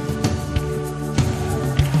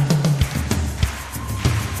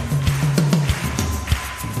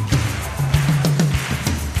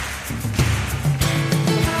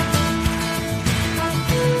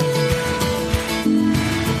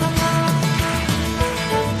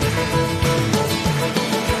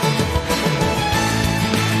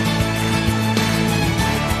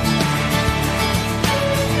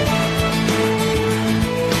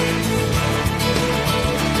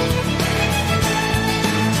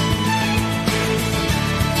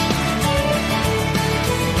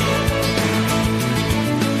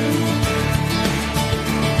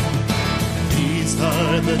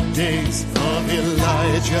 the days of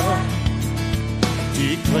Elijah,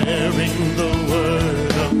 declaring the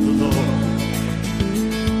word of the Lord.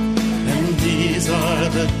 And these are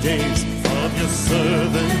the days of your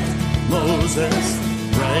servant Moses,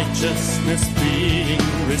 righteousness being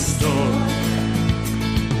restored.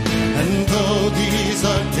 And though these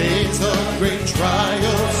are days of great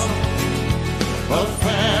trials, of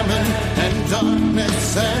famine and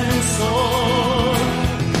darkness and sword,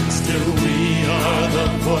 still we are the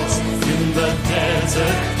voice in the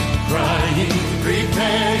desert, crying,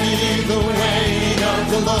 prepare ye the way of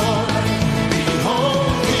the Lord.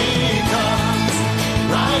 Behold, he comes,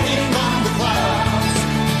 riding on the clouds,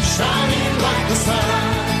 shining like the sun.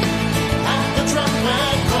 At the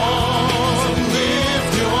trumpet call,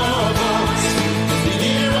 lift your voice, the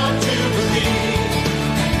year of Jubilee,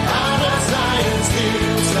 out of Zion's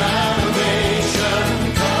hill salvation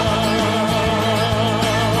come.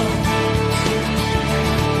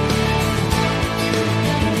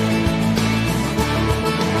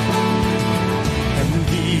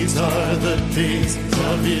 the days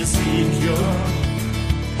of Ezekiel,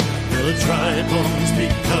 the dry bones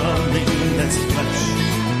becoming as flesh.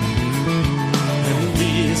 And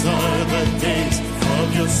these are the days of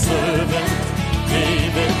your servant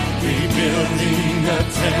David, rebuilding a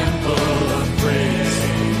temple of praise.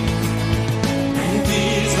 And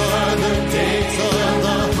these are the days of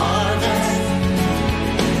the harvest,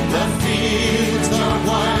 the fields are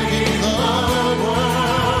winding the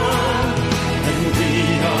world, and we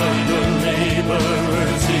are your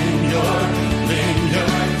laborers in your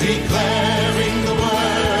vineyard, declaring the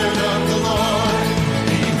word of the Lord.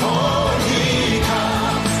 Behold, he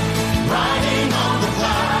comes, riding on the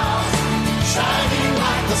clouds, shining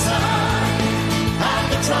like the sun, and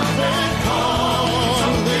the trumpet call.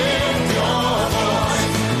 Lift your voice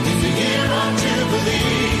in the year of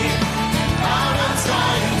Jubilee. Out of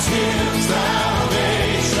Zion's hill,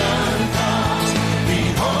 salvation comes.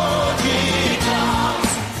 Behold, he comes,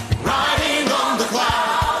 riding on the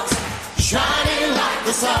clouds, shining like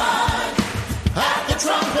the sun, at the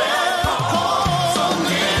trumpet call.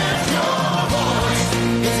 Lift your voice,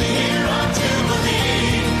 it's the year of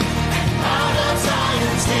Jubilee. Out of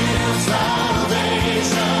Zion's hill, salvation